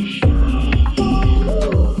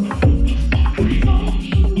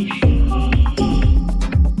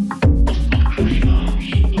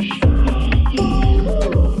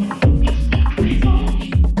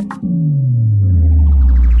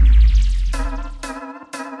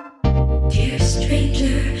 Dear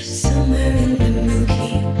stranger, somewhere in the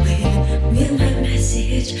Milky Way, will my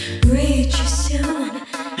message reach you soon?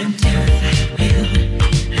 I'm terrified, will.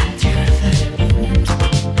 I'm terrified, won't.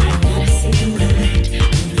 I'm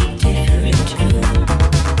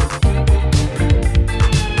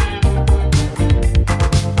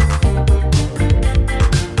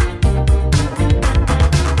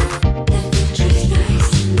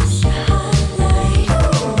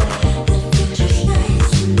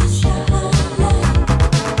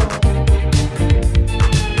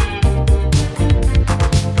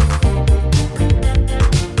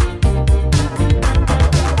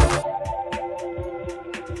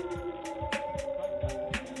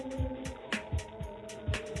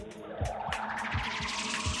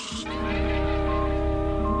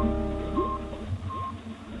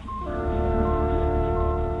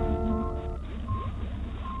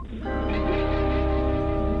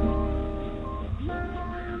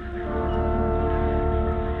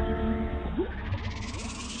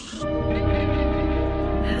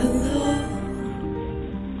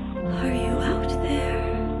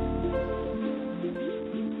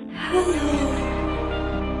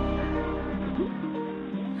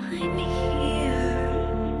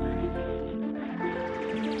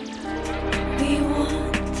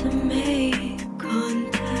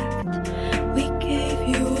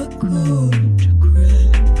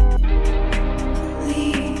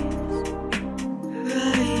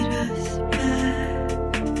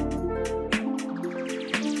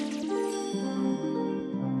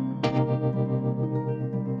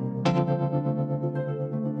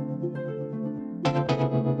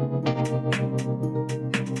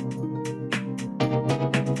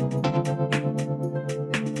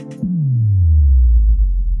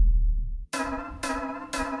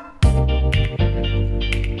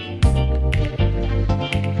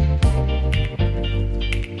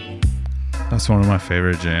That's one of my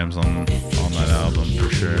favorite jams on that album for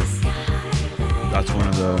sure. That's one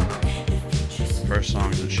of the first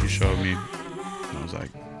songs that she showed me. And I was like,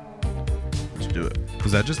 let's do it.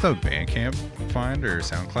 Was that just a Bandcamp find or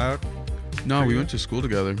SoundCloud? No, we went to school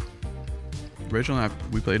together. Rachel and I,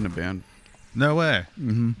 we played in a band. No way.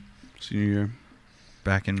 Mm-hmm. Senior year.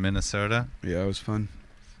 Back in Minnesota? Yeah, it was fun.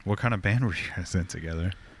 What kind of band were you guys in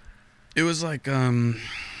together? It was like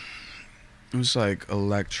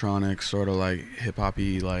electronic, sort of like hip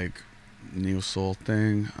hoppy, like neo soul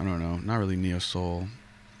thing. I don't know, not really neo soul.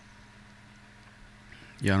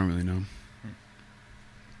 Yeah, I don't really know.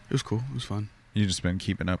 It was cool. It was fun. You just been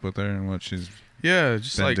keeping up with her and what she's Yeah,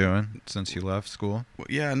 just been like doing since you left school? well,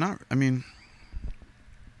 yeah, not. I mean,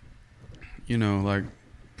 you know, like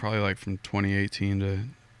probably like from 2018 to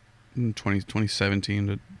 2017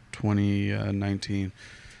 to 2019.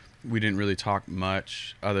 We didn't really talk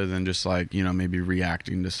much other than just like, you know, maybe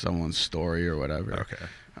reacting to someone's story or whatever. Okay.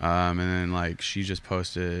 And then like she just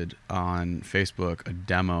posted on Facebook a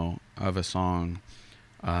demo of a song,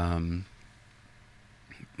 like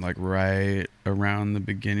right around the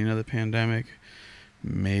beginning of the pandemic,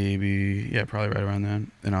 maybe, yeah, probably right around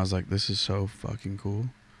then. And I was like, this is so fucking cool.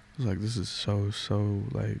 I was like, this is so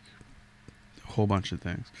like a whole bunch of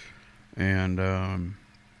things. And,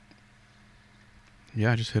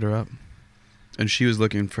 yeah, I just hit her up. And she was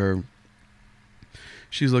looking to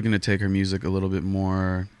take her music a little bit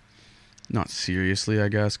more, not seriously, I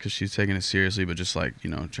guess, because she's taking it seriously, but just like, you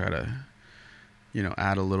know, try to, you know,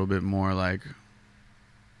 add a little bit more like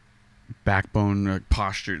backbone, like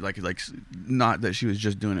posture, like not that she was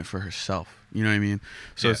just doing it for herself. You know what I mean?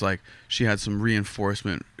 So Yeah. it's like she had some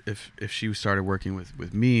reinforcement if she started working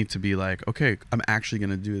with me to be like, okay, I'm actually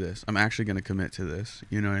going to do this. I'm actually going to commit to this.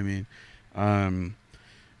 You know what I mean?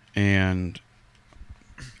 And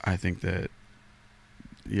I think that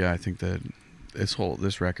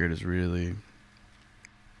this record is really,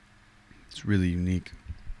 it's really unique.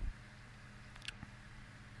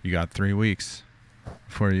 You got 3 weeks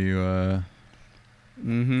before you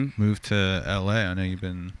move to LA. I know you've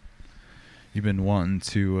been wanting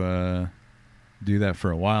to do that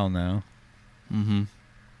for a while now. Mm-hmm.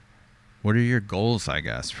 What are your goals, I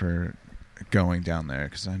guess, for going down there?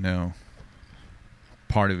 Because I know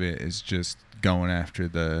part of it is just going after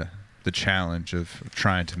the challenge of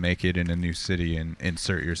trying to make it in a new city and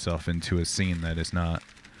insert yourself into a scene that is not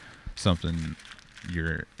something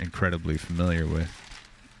you're incredibly familiar with.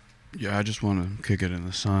 Yeah, I just want to kick it in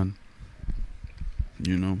the sun.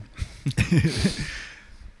 You know?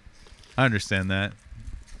 I understand that.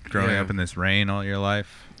 Growing Yeah. up in this rain all your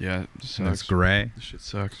life, Yeah, it and it's sucks. gray. This shit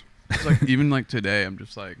sucks. It's like, even like today, I'm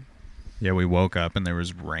just like Yeah, we woke up and there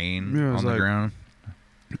was rain Yeah, it was on the like- ground.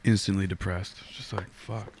 instantly depressed. It's just like,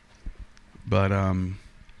 fuck. But,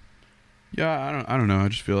 yeah, I don't know. I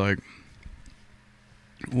just feel like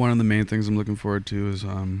one of the main things I'm looking forward to is,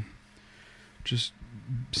 just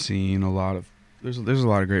seeing a lot of, there's a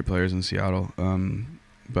lot of great players in Seattle.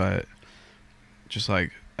 But just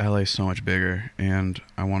like LA's so much bigger, and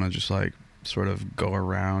I want to just like sort of go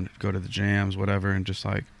around, go to the jams, whatever, and just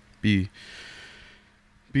like be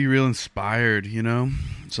real inspired, you know?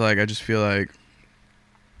 So like I just feel like,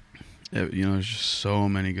 you know, there's just so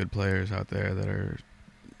many good players out there that are,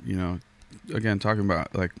 you know, again, talking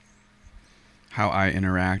about like how I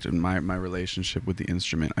interact and my relationship with the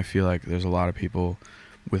instrument. I feel like there's a lot of people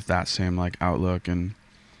with that same like outlook, and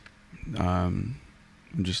I'm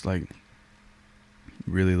just like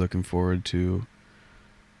really looking forward to,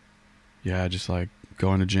 yeah, just like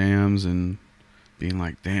going to jams and being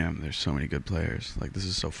like, damn, there's so many good players. Like, this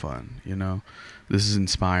is so fun, you know? This is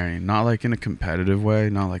inspiring. Not like in a competitive way,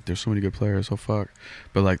 not like there's so many good players, oh fuck.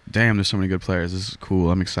 But like, damn, there's so many good players. This is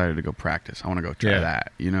cool. I'm excited to go practice. I want to go try Yeah.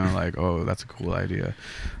 that, you know? Like, oh, that's a cool idea.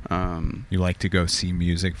 You like to go see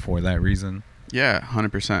music for that reason? Yeah,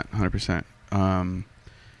 100%.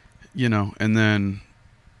 You know, and then,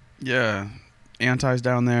 yeah, Anti's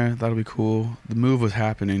down there. That'll be cool. The move was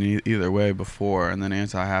happening either way before, and then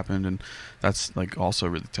Anti happened, and that's like also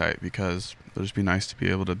really tight because it'll just be nice to be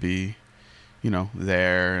able to be, you know,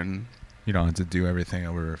 there and You don't have to do everything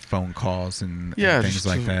over phone calls and Yeah, things just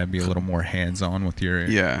like to- that. Be a little more hands-on with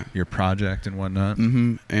your project and whatnot.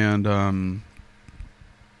 Mm-hmm. And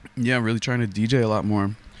yeah, really trying to DJ a lot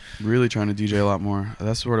more.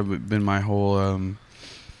 That's sort of been my whole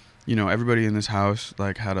you know, everybody in this house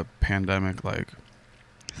like had a pandemic like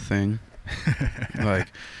thing. Like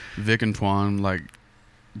Vic and Twan like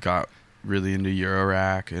got really into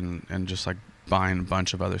Eurorack and just like buying a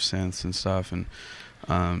bunch of other synths and stuff, and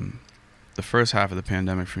the first half of the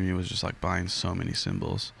pandemic for me was just like buying so many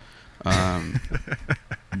cymbals.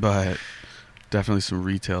 But definitely some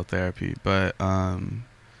retail therapy. But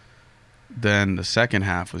then the second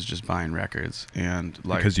half was just buying records, and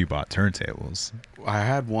like Because you bought turntables. I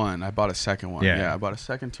had one. I bought a second one. Yeah. Yeah, I bought a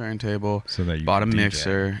second turntable. So that you Bought a could DJ.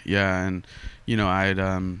 mixer. Yeah, and you know, I'd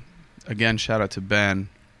again, shout out to Ben,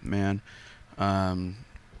 man,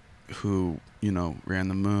 who, you know, ran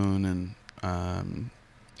the Moon and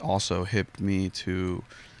also hipped me to,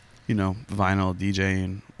 you know, vinyl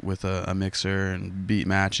DJing with a mixer and beat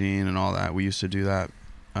matching and all that. We used to do that,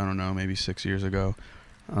 I don't know, maybe 6 years ago,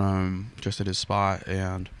 just at his spot.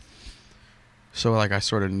 And so like I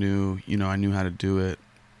sort of knew, you know, I knew how to do it.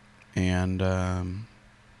 And I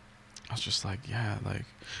was just like, yeah, like,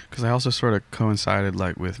 because I also sort of coincided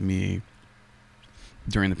like with me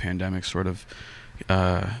during the pandemic, sort of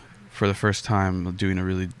for the first time doing a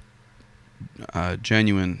really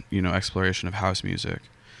genuine, you know, exploration of house music.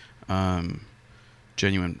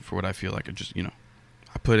 Genuine for what I feel like. It just, you know,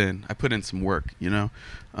 I put in some work, you know,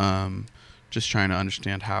 just trying to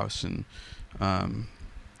understand house and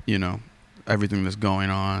you know, everything that's going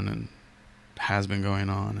on and has been going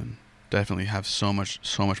on, and definitely have so much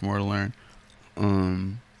more to learn.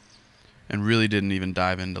 And really didn't even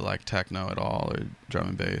dive into like techno at all, or drum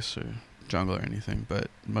and bass or jungle or anything, but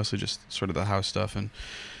mostly just sort of the house stuff and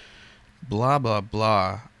blah blah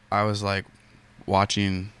blah. I was like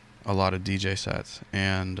watching a lot of DJ sets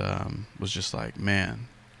and was just like, man,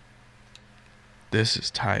 this is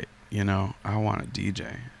tight, you know, I want to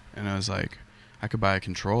DJ. And I was like, I could buy a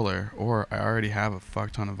controller, or I already have a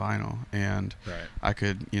fuck ton of vinyl, and Right. I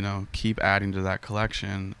could, you know, keep adding to that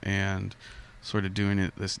collection, and sort of doing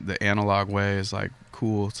it the analog way is like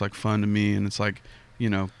cool. It's like fun to me, and it's like, you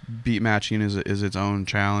know, beat matching is its own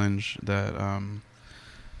challenge that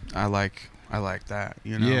I like that,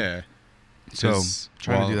 you know. Yeah. So 'Cause,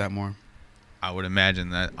 trying to do well, that more. I would imagine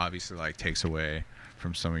that obviously like takes away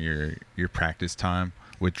from some of your practice time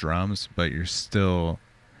with drums, but you still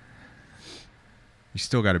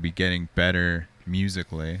got to be getting better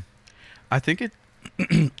musically. I think it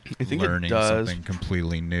learning it does. something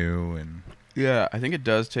completely new. And Yeah, I think it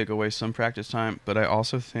does take away some practice time, but I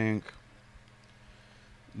also think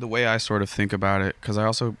the way I sort of think about it, because I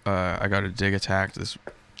also I got a Dig Attack, this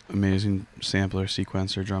amazing sampler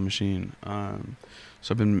sequencer drum machine.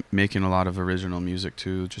 So I've been making a lot of original music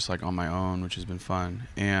too, just like on my own, which has been fun.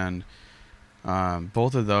 And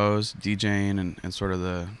both of those, DJing and sort of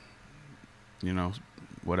the, you know,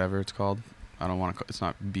 whatever it's called. I don't want to. It's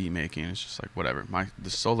not beat making. It's just like whatever. The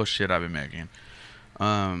solo shit I've been making.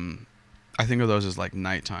 I think of those as like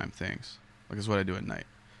nighttime things. Like it's what I do at night,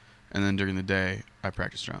 and then during the day I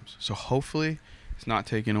practice drums. So hopefully it's not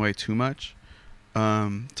taking away too much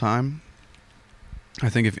time. I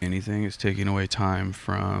think if anything, it's taking away time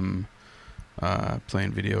from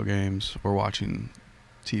playing video games or watching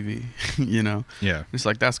TV. You know. yeah, It's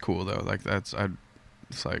like that's cool though. Like it's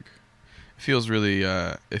like it feels really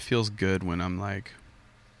it feels good when I'm like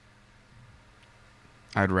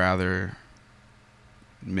I'd rather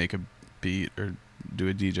make a beat or do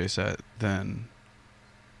a DJ set than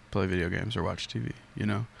play video games or watch TV, you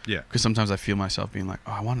know? yeah, Because sometimes I feel myself being like,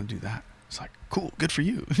 oh, I want to do that. It's like, cool, good for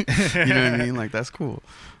you. You know what I mean? Like that's cool.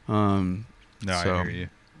 no, so, I hear you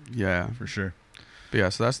Yeah. for sure. But yeah,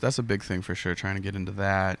 so that's a big thing for sure, trying to get into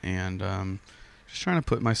that, and just trying to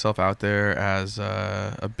put myself out there as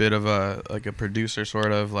a bit of a producer,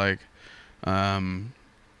 sort of like, you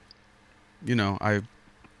know, I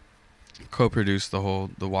co-produced the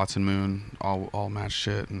Watson Moon all match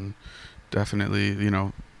shit, and definitely, you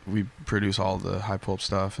know, we produce all the High Pulp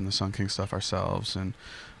stuff and the Sun King stuff ourselves, and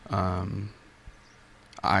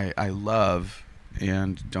I love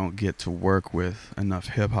and don't get to work with enough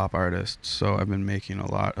hip hop artists, so I've been making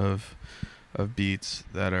a lot of beats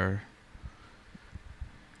that are,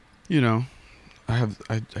 you know, I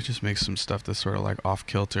just make some stuff that's sort of like off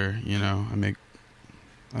kilter, you know.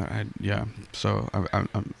 So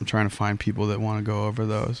I'm trying to find people that want to go over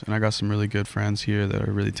those, and I got some really good friends here that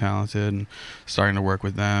are really talented, and starting to work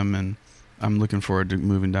with them, and I'm looking forward to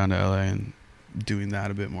moving down to LA and doing that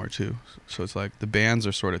a bit more too. So it's like the bands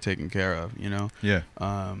are sort of taken care of, you know. Yeah,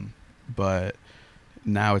 But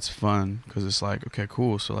now it's fun because it's like, okay,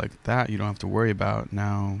 cool. So like that you don't have to worry about.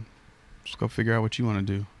 Now just go figure out what you want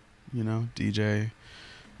to do, you know, DJ,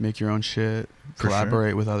 make your own shit, For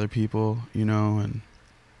collaborate with other people, you know, and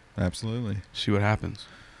absolutely. see what happens.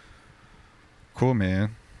 Cool,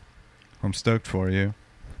 man. I'm stoked for you.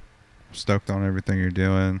 Stoked on everything you're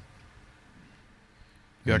doing.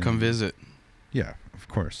 You gotta come And- visit Yeah, of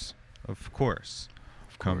course.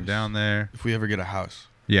 Come down there. if we ever get a house.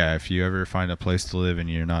 Yeah, if you ever find a place to live and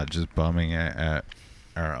you're not just bumming at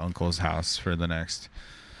our uncle's house for the next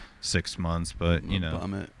 6 months, but you know,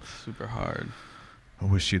 bum it super hard. I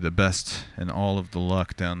wish you the best and all of the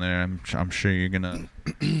luck down there. I'm sure you're gonna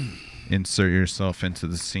insert yourself into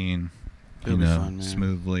the scene, It'll be fun, man.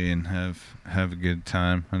 smoothly and have a good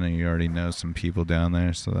time. I know you already know some people down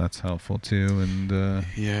there, so that's helpful too. And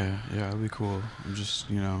Yeah, it'll be cool. I'm just,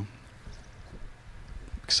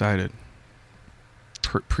 excited.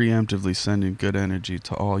 Preemptively sending good energy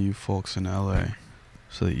to all you folks in LA,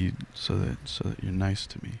 so that you're nice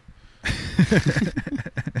to me.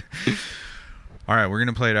 all right, we're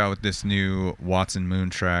gonna play it out with this new Watson Moon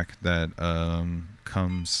track that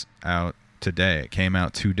comes out today. It came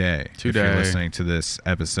out today. If you're listening to this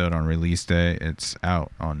episode on release day, it's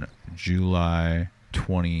out on July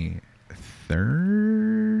 23rd.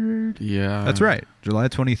 Yeah, That's right, July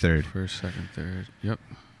 23rd. First, second, third. Yep.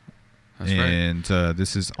 That's right. And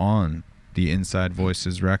this is on the Inside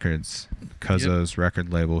Voices Records, Cuzzo's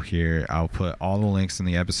record label here. I'll put all the links in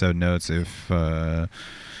the episode notes if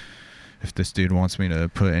this dude wants me to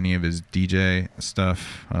put any of his DJ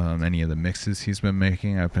stuff, any of the mixes he's been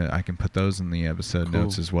making, I can put those in the episode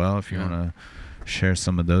notes as well. If you want to share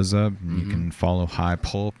some of those up, you can follow High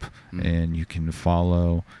Pulp, and you can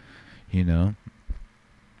follow,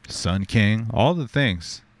 Sun King, all the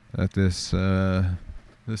things that this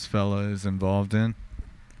fella is involved in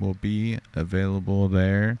will be available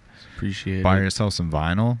there. Appreciate Buy it. yourself some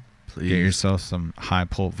vinyl. Please. Get yourself some High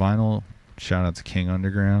Pulp vinyl. Shout out to King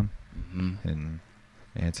Underground and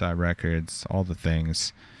Anti Records, all the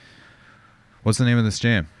things. What's the name of this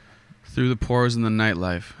jam? Through the Pores in the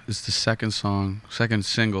Nightlife is the second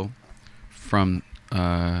single from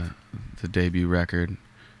the debut record,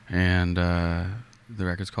 and the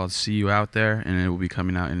record's called See You Out There, and it will be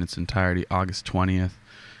coming out in its entirety August 20th,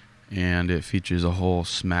 and it features a whole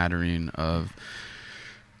smattering of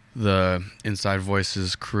the Inside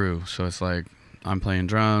Voices crew. So it's like I'm playing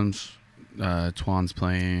drums, Twan's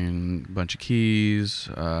playing a bunch of keys,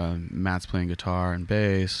 Matt's playing guitar and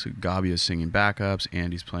bass, Gabi is singing backups,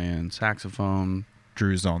 Andy's playing saxophone,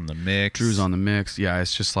 Drew's on the mix. Yeah,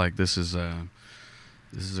 it's just like this is a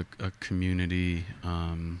community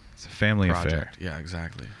It's a family project. affair. Yeah,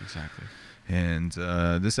 exactly. And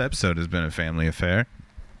this episode has been a family affair.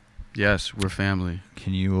 Yes, we're family.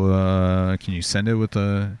 Can you send it with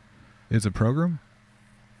it's a program?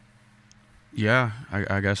 Yeah,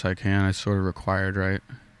 I guess I can. It's sort of required, right?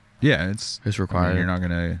 Yeah, it's required. I mean, you're not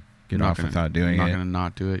gonna get off without doing I'm it. not gonna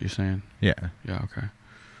not do it. You're saying? Yeah. Yeah. Okay.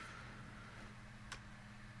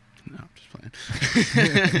 No, I'm just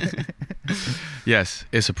playing. Yes,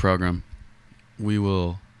 it's a program. We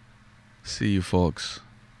will see you folks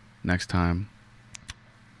next time.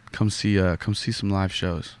 Come see some live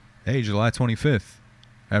shows. Hey, July 25th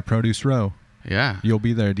at Produce Row. Yeah. You'll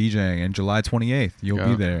be there DJing, and July 28th you'll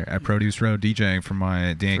be there at Produce Row DJing for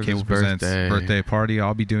my Dan For Cable his Presents birthday. birthday party.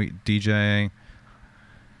 I'll be doing DJing.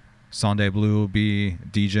 Sunday Blue will be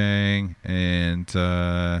DJing, and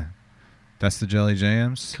that's the Jelly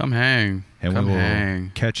Jams. Come hang. And Come we will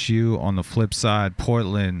hang. catch you on the flip side,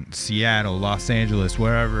 Portland, Seattle, Los Angeles,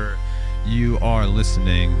 wherever you are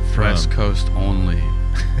listening from. West Coast only.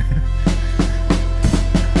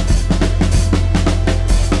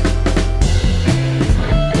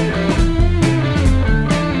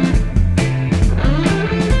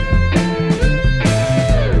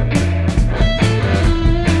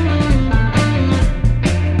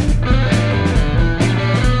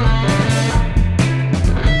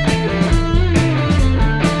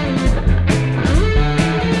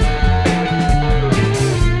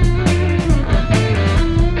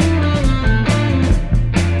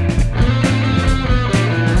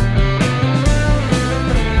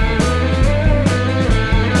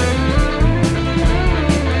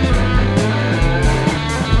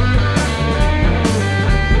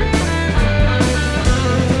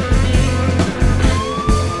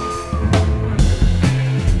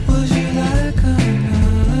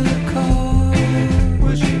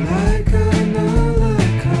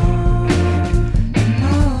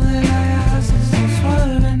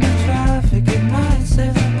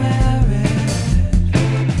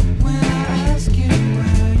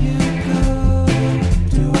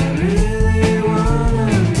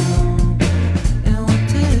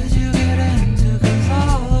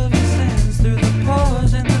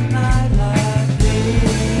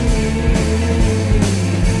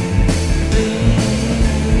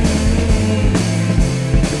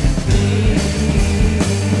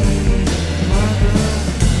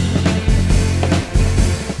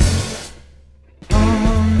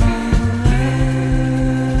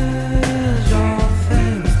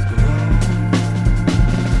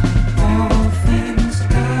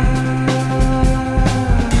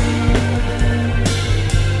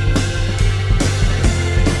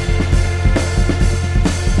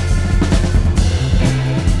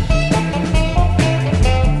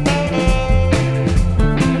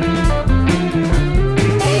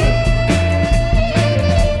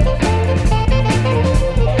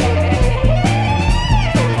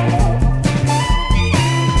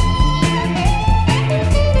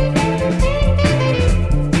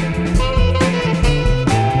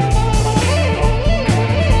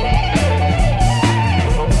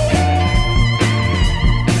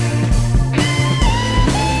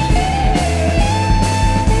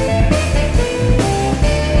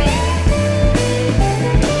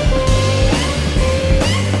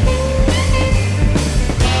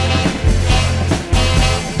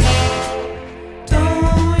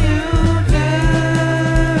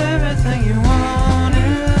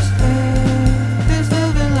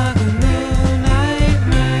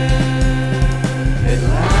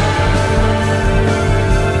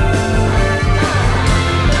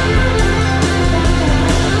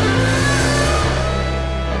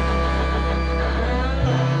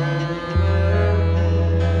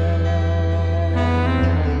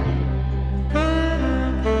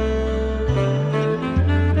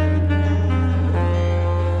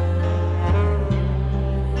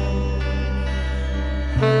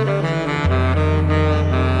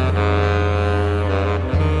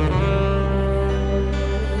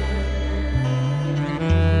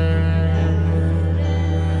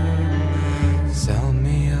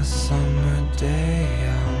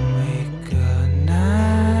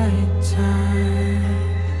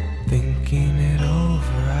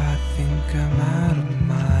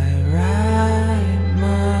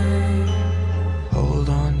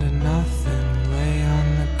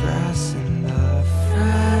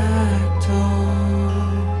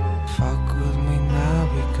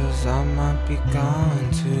 might be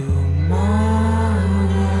gone tomorrow.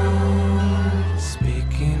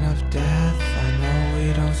 Speaking of death, I know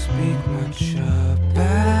we don't speak much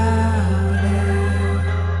about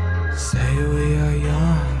it. Say we are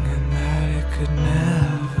young and that it could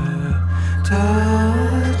never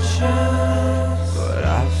touch us. But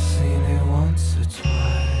I've seen it once or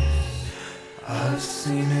twice. I've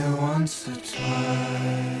seen it once or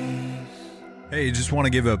twice. Hey, just want to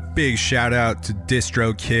give a big shout out to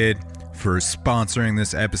DistroKid for sponsoring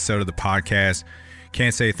this episode of the podcast.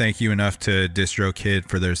 Can't say thank you enough to DistroKid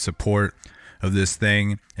for their support of this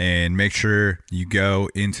thing. And make sure you go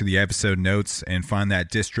into the episode notes and find that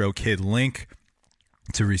DistroKid link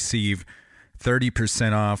to receive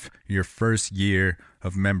 30% off your first year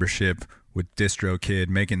of membership with DistroKid,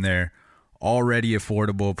 making their already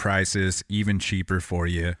affordable prices even cheaper for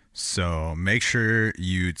you. So make sure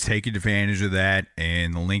you take advantage of that,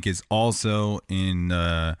 and the link is also in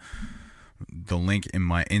the link in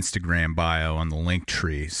my Instagram bio on the link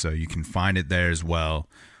tree, so you can find it there as well.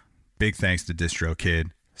 Big thanks to DistroKid.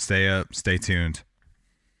 Stay up, stay tuned.